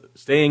is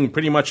staying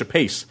pretty much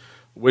apace,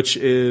 which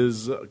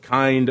is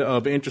kind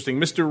of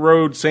interesting. Mr.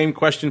 Rhodes, same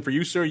question for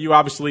you, sir. You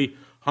obviously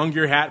hung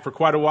your hat for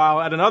quite a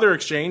while at another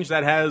exchange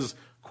that has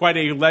quite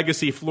a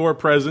legacy floor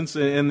presence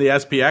in the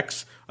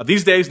SPX.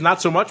 These days,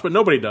 not so much, but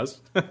nobody does.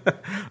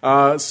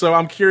 So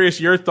I'm curious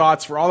your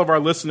thoughts for all of our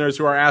listeners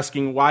who are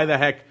asking, why the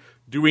heck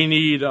do we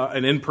need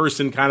an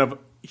in-person kind of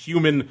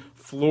human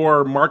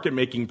floor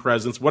market-making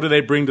presence? What do they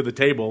bring to the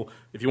table?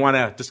 If you want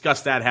to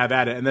discuss that, have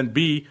at it. And then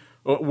B,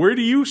 where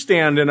do you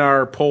stand in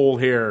our poll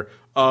here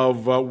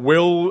of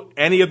will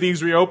any of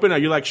these reopen? Are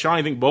you like Sean?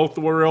 You think both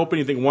will reopen?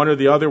 You think one or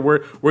the other?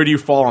 Where do you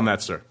fall on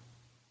that, sir?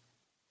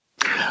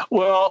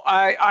 Well,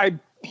 I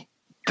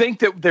think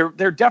that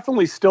they're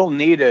definitely still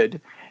needed.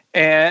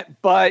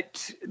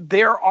 But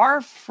there are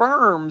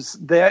firms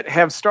that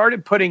have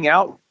started putting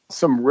out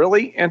some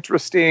really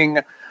interesting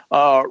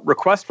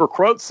request for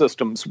quote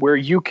systems where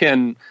you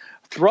can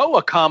throw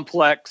a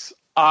complex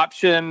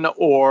option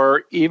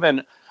or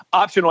even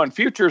option on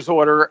futures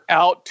order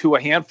out to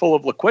a handful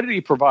of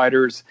liquidity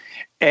providers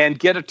and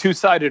get a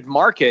two-sided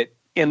market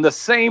in the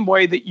same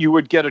way that you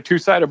would get a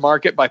two-sided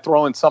market by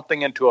throwing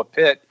something into a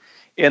pit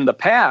in the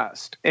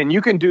past. And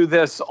you can do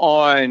this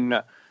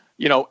on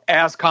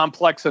as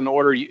complex an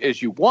order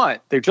as you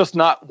want. They're just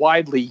not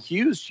widely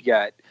used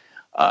yet.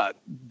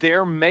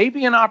 There may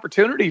be an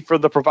opportunity for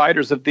the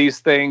providers of these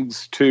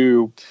things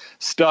to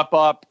step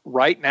up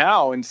right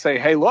now and say,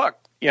 hey, look,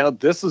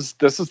 this is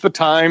the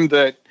time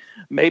that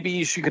maybe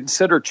you should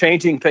consider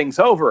changing things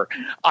over.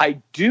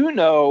 I do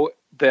know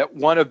that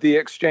one of the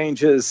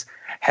exchanges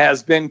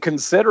has been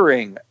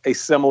considering a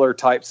similar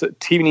type,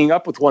 teaming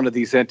up with one of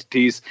these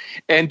entities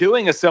and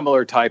doing a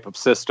similar type of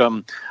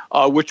system,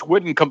 which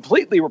wouldn't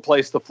completely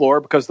replace the floor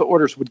because the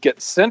orders would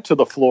get sent to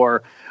the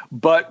floor,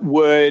 but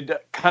would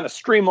kind of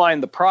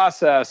streamline the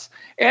process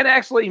and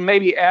actually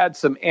maybe add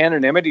some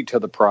anonymity to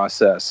the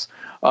process.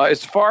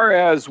 As far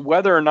as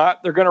whether or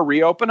not they're going to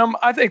reopen them,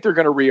 I think they're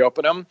going to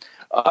reopen them.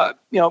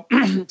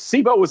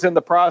 SIBO was in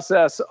the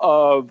process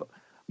of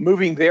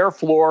moving their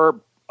floor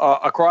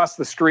across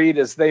the street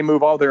as they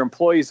move all their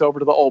employees over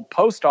to the old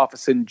post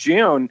office in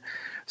June.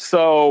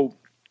 So,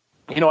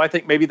 I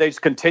think maybe they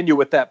just continue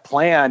with that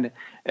plan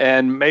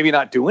and maybe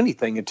not do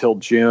anything until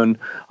June.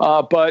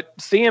 But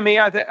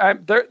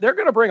CME, they're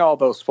going to bring all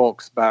those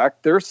folks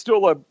back. There's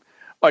still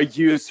a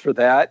use for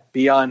that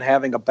beyond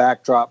having a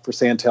backdrop for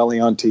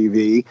Santelli on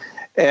TV.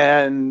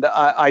 And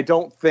I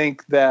don't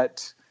think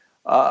that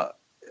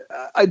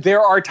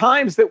there are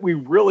times that we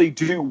really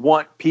do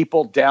want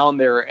people down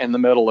there in the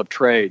middle of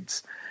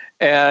trades.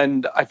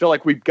 And I feel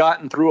like we've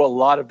gotten through a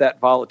lot of that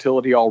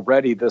volatility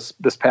already this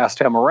past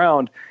time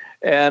around.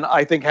 And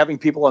I think having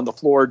people on the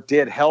floor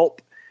did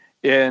help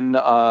in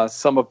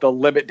some of the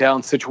limit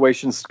down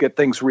situations to get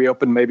things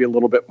reopened maybe a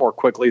little bit more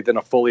quickly than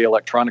a fully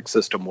electronic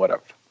system would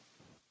have.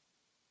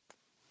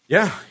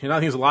 Yeah, I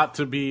think there's a lot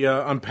to be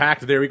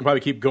unpacked there. We can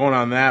probably keep going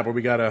on that, but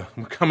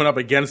we're coming up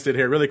against it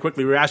here really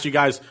quickly. We asked you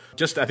guys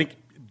I think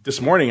this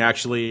morning,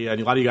 actually,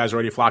 and a lot of you guys are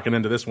already flocking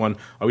into this one.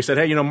 We said,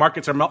 hey,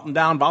 markets are melting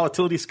down,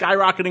 volatility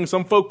skyrocketing.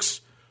 Some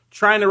folks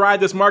trying to ride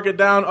this market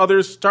down,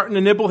 others starting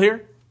to nibble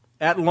here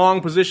at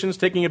long positions,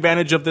 taking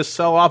advantage of this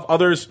sell-off.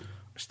 Others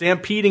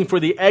stampeding for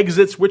the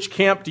exits. Which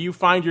camp do you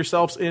find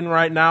yourselves in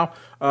right now?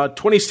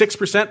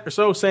 26% or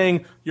so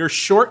saying you're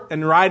short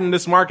and riding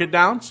this market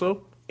down.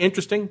 So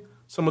interesting.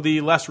 some of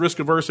the less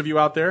risk-averse of you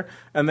out there.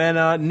 And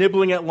then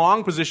nibbling at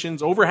long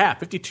positions, over half,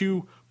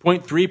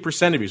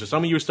 52.3% of you. So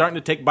some of you are starting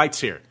to take bites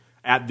here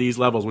at these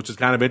levels, which is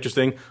kind of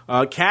interesting.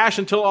 Cash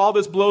until all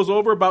this blows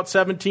over, about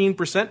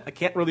 17%. I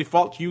can't really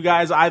fault you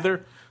guys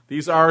either.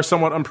 These are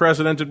somewhat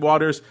unprecedented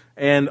waters,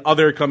 and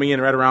other coming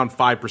in right around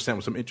 5%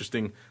 with some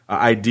interesting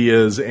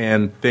ideas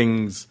and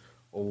things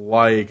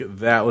like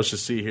that. Let's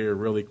just see here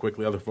really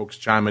quickly. Other folks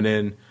chiming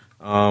in.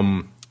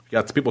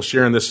 Got some people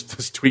sharing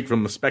this tweet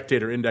from the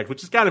Spectator Index,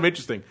 which is kind of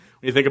interesting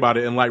when you think about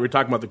it. And like we were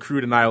talking about the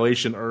crude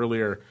annihilation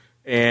earlier,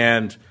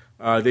 and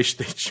they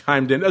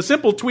chimed in a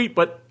simple tweet,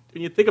 but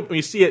when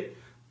you see it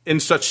in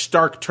such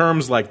stark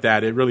terms like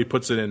that, it really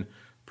puts it in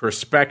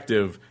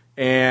perspective.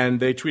 And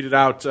they tweeted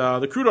out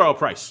the crude oil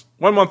price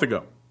 1 month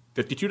ago,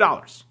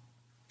 $52.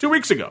 2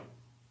 weeks ago,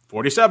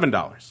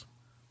 $47.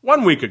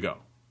 1 week ago,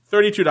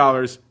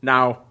 $32.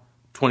 Now,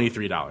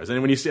 $23.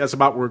 And when you see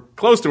we're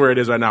close to where it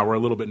is right now. We're a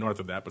little bit north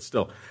of that, but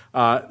still,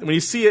 when you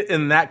see it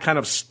in that kind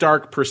of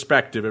stark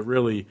perspective, it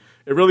really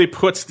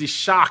puts the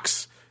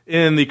shocks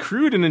in the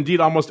crude and indeed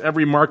almost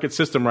every market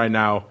system right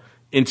now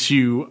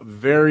into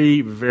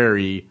very,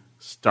 very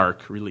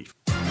stark relief.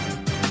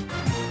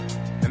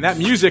 And that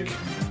music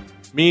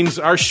means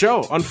our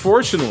show,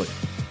 unfortunately,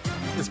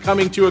 is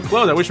coming to a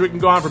close. I wish we can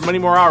go on for many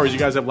more hours. You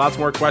guys have lots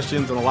more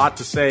questions and a lot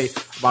to say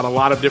about a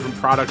lot of different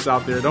products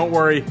out there. Don't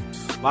worry.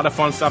 A lot of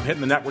fun stuff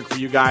hitting the network for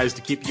you guys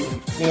to keep you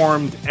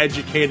informed,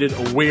 educated,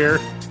 aware,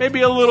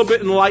 maybe a little bit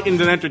enlightened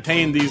and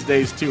entertained these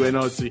days, too. I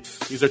know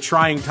these are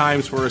trying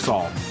times for us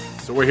all.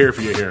 So we're here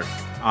for you here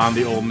on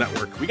the old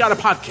network. We got a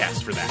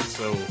podcast for that,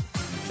 so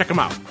check them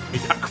out. We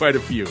got quite a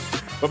few.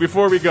 But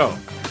before we go,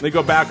 let me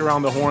go back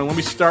around the horn. Let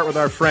me start with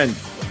our friend,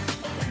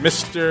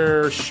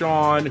 Mr.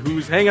 Sean,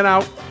 who's hanging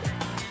out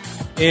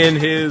in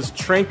his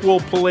tranquil,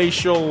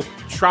 palatial,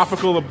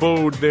 tropical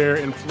abode there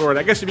in Florida.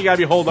 I guess if you got to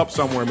be holed up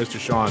somewhere, Mr.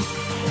 Sean,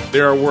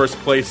 there are worse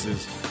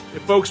places.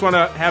 If folks want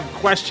to have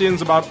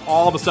questions about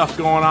all the stuff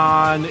going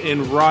on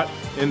in RUT,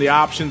 in the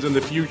options, in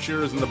the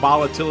futures, and the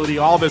volatility,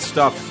 all this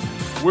stuff,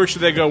 where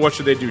should they go? What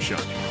should they do,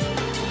 Sean?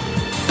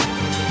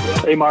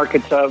 Hey, Mark,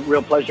 it's a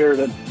real pleasure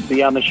to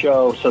be on the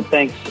show. So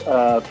thanks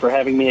for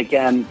having me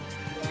again.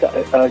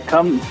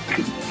 Come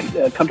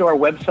to our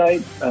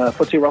website,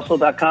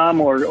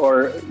 FTSERussell.com,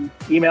 or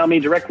email me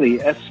directly,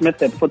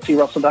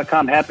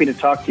 smith@FTSERussell.com. Happy to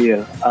talk to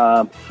you.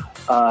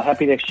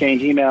 Happy to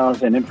exchange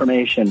emails and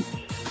information.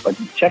 But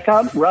check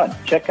out RUD.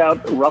 Check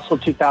out Russell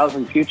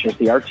 2000 Futures,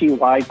 the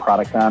RTY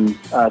product on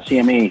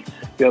CME.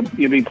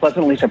 You'll be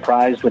pleasantly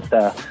surprised with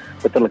the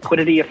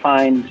liquidity you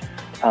find,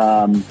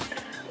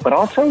 but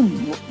also,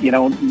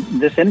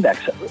 this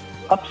index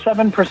up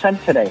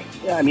 7% today.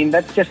 I mean,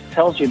 that just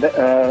tells you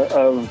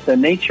of the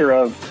nature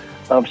of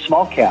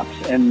small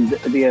caps and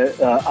the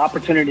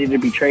opportunity to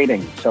be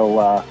trading.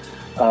 So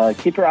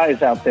keep your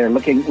eyes out there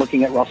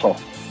looking at Russell.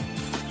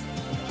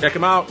 Check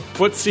him out.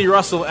 FTSE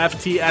Russell,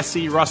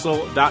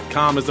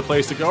 FTSERussell.com is the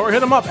place to go. Or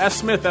hit him up,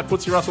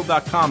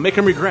 smith@FTSERussell.com. Make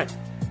him regret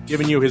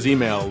giving you his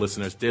email,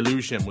 listeners.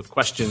 Deluge him with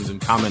questions and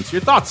comments.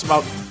 Your thoughts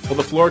about, will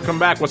the floor come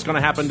back? What's going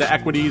to happen to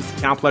equities,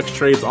 complex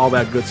trades, all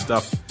that good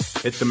stuff.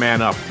 Hit the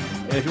man up.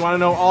 And if you want to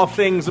know all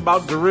things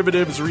about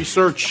derivatives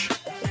research,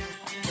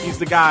 he's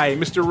the guy,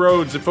 Mr.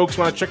 Rhodes. If folks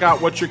want to check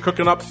out what you're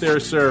cooking up there,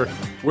 sir,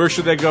 where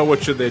should they go?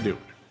 What should they do?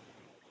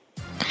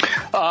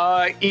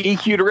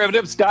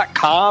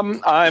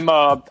 EQDerivatives.com.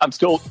 I'm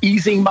still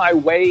easing my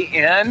way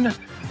in,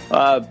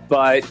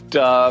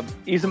 but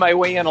easing my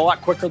way in a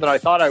lot quicker than I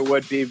thought I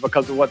would be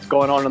because of what's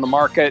going on in the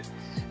market.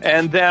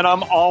 And then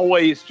I'm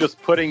always just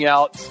putting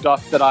out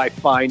stuff that I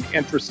find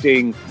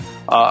interesting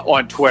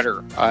on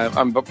Twitter.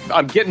 I'm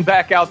getting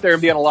back out there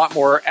and being a lot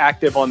more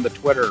active on the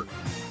Twitter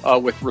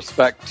with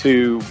respect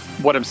to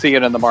what I'm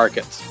seeing in the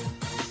markets.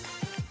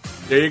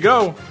 There you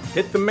go.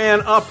 Hit the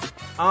man up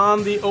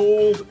on the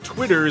old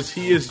Twitters.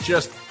 He is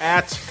just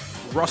at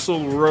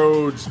Russell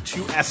Rhodes,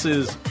 2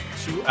 S's,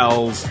 2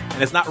 L's.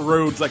 And it's not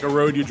Rhodes like a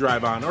road you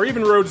drive on, or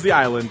even Rhodes the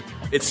island.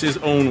 It's his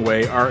own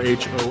way,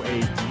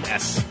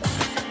 RHOADS.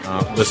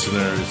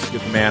 Listeners,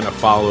 give the man a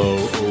follow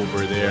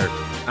over there.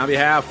 On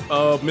behalf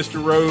of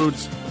Mr.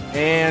 Rhodes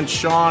and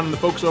Sean and the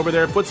folks over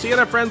there, FTSE and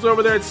our friends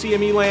over there at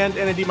CME Land,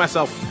 and indeed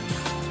myself,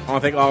 I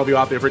want to thank all of you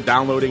out there for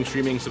downloading,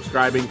 streaming,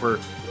 subscribing, for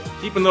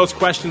keeping those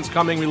questions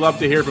coming. We love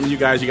to hear from you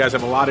guys. You guys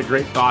have a lot of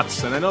great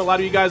thoughts, and I know a lot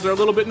of you guys are a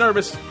little bit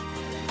nervous.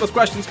 Those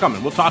questions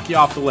coming. We'll talk you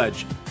off the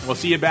ledge. We'll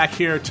see you back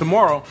here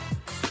tomorrow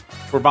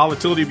for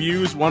Volatility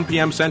Views, 1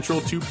 p.m.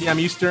 Central, 2 p.m.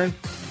 Eastern.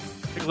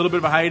 Take a little bit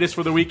of a hiatus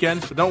for the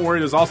weekend, but don't worry.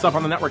 There's all stuff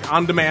on the network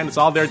on demand. It's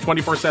all there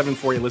 24/7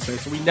 for you, listeners,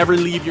 so we never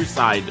leave your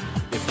side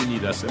if you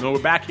need us. And then we're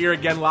back here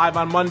again live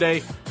on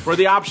Monday for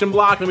the option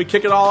block, and we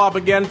kick it all off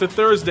again to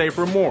Thursday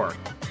for more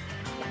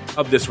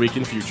of This Week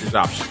in Futures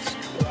Options.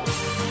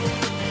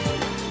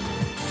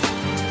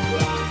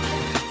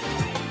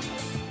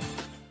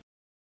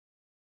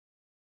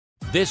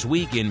 This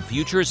Week in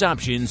Futures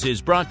Options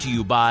is brought to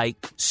you by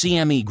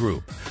CME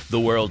Group, the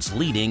world's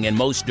leading and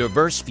most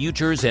diverse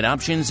futures and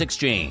options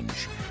exchange.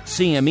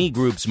 CME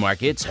Group's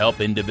markets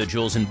help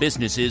individuals and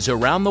businesses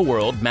around the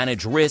world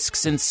manage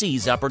risks and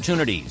seize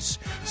opportunities.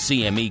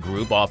 CME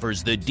Group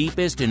offers the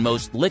deepest and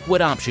most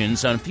liquid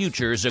options on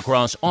futures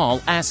across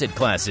all asset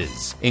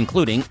classes,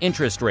 including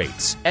interest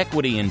rates,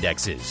 equity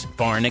indexes,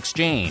 foreign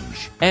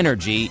exchange,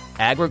 energy,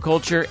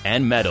 agriculture,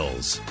 and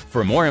metals.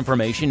 For more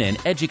information and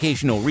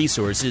educational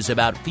resources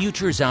about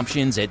futures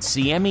options at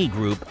CME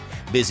Group,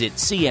 visit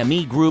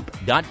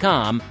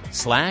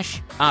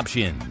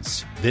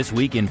cmegroup.com/options. This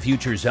Week in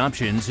Futures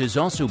Options is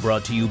also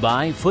brought to you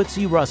by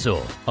FTSE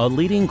Russell, a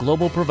leading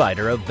global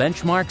provider of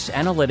benchmarks,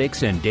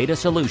 analytics, and data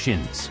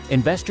solutions.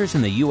 Investors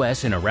in the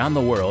U.S. and around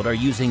the world are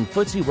using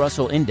FTSE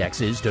Russell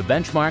indexes to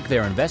benchmark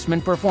their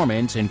investment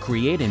performance and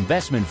create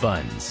investment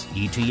funds,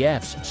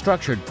 ETFs,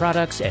 structured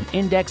products, and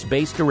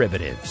index-based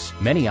derivatives.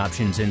 Many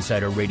Options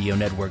Insider Radio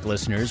Network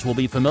listeners will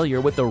be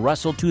familiar with the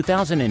Russell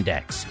 2000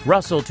 Index.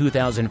 Russell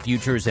 2000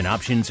 futures and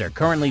options are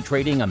currently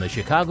trading on the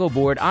Chicago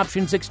Board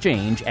Options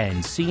Exchange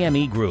and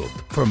CME Group.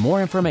 For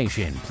more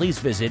information, please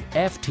visit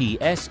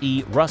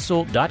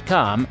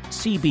ftserussell.com,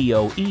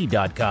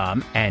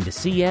 cboe.com, and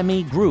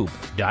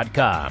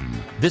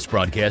cmegroup.com. This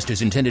broadcast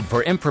is intended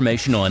for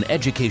informational and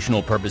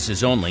educational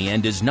purposes only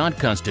and does not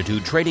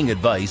constitute trading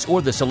advice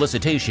or the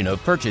solicitation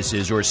of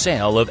purchases or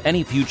sale of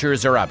any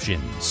futures or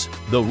options.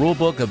 The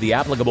rulebook of the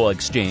applicable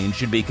exchange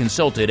should be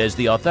consulted as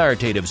the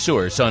authoritative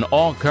source on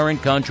all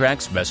current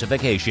contract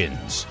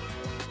specifications.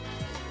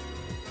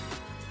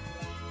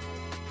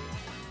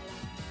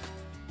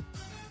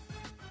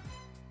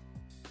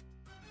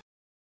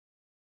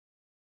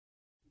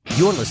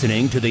 You're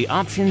listening to the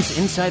Options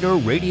Insider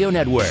Radio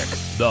Network,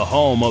 the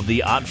home of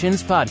the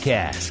Options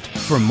Podcast.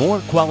 For more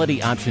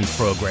quality options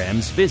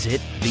programs,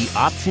 visit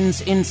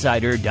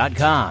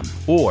theoptionsinsider.com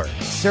or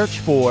search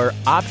for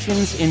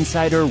Options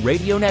Insider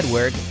Radio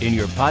Network in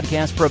your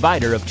podcast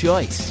provider of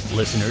choice.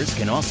 Listeners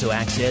can also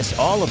access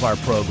all of our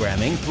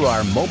programming through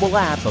our mobile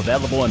app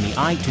available in the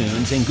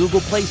iTunes and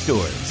Google Play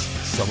stores.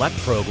 Select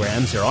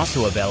programs are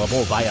also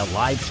available via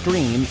live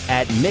stream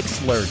at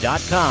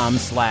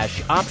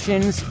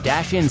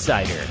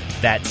mixlr.com/options-insider.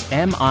 That's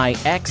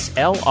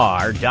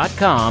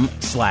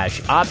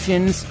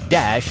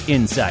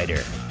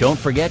mixlr.com/options-insider. Don't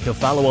forget to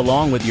follow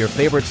along with your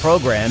favorite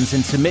programs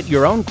and submit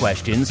your own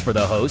questions for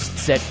the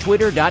hosts at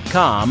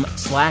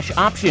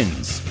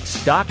twitter.com/options,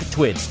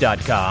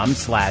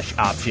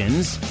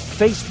 stocktwits.com/options,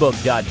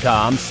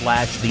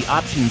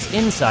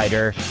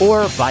 facebook.com/theoptionsinsider,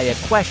 or via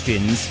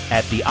questions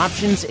at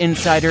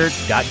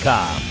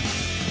theoptionsinsider.com.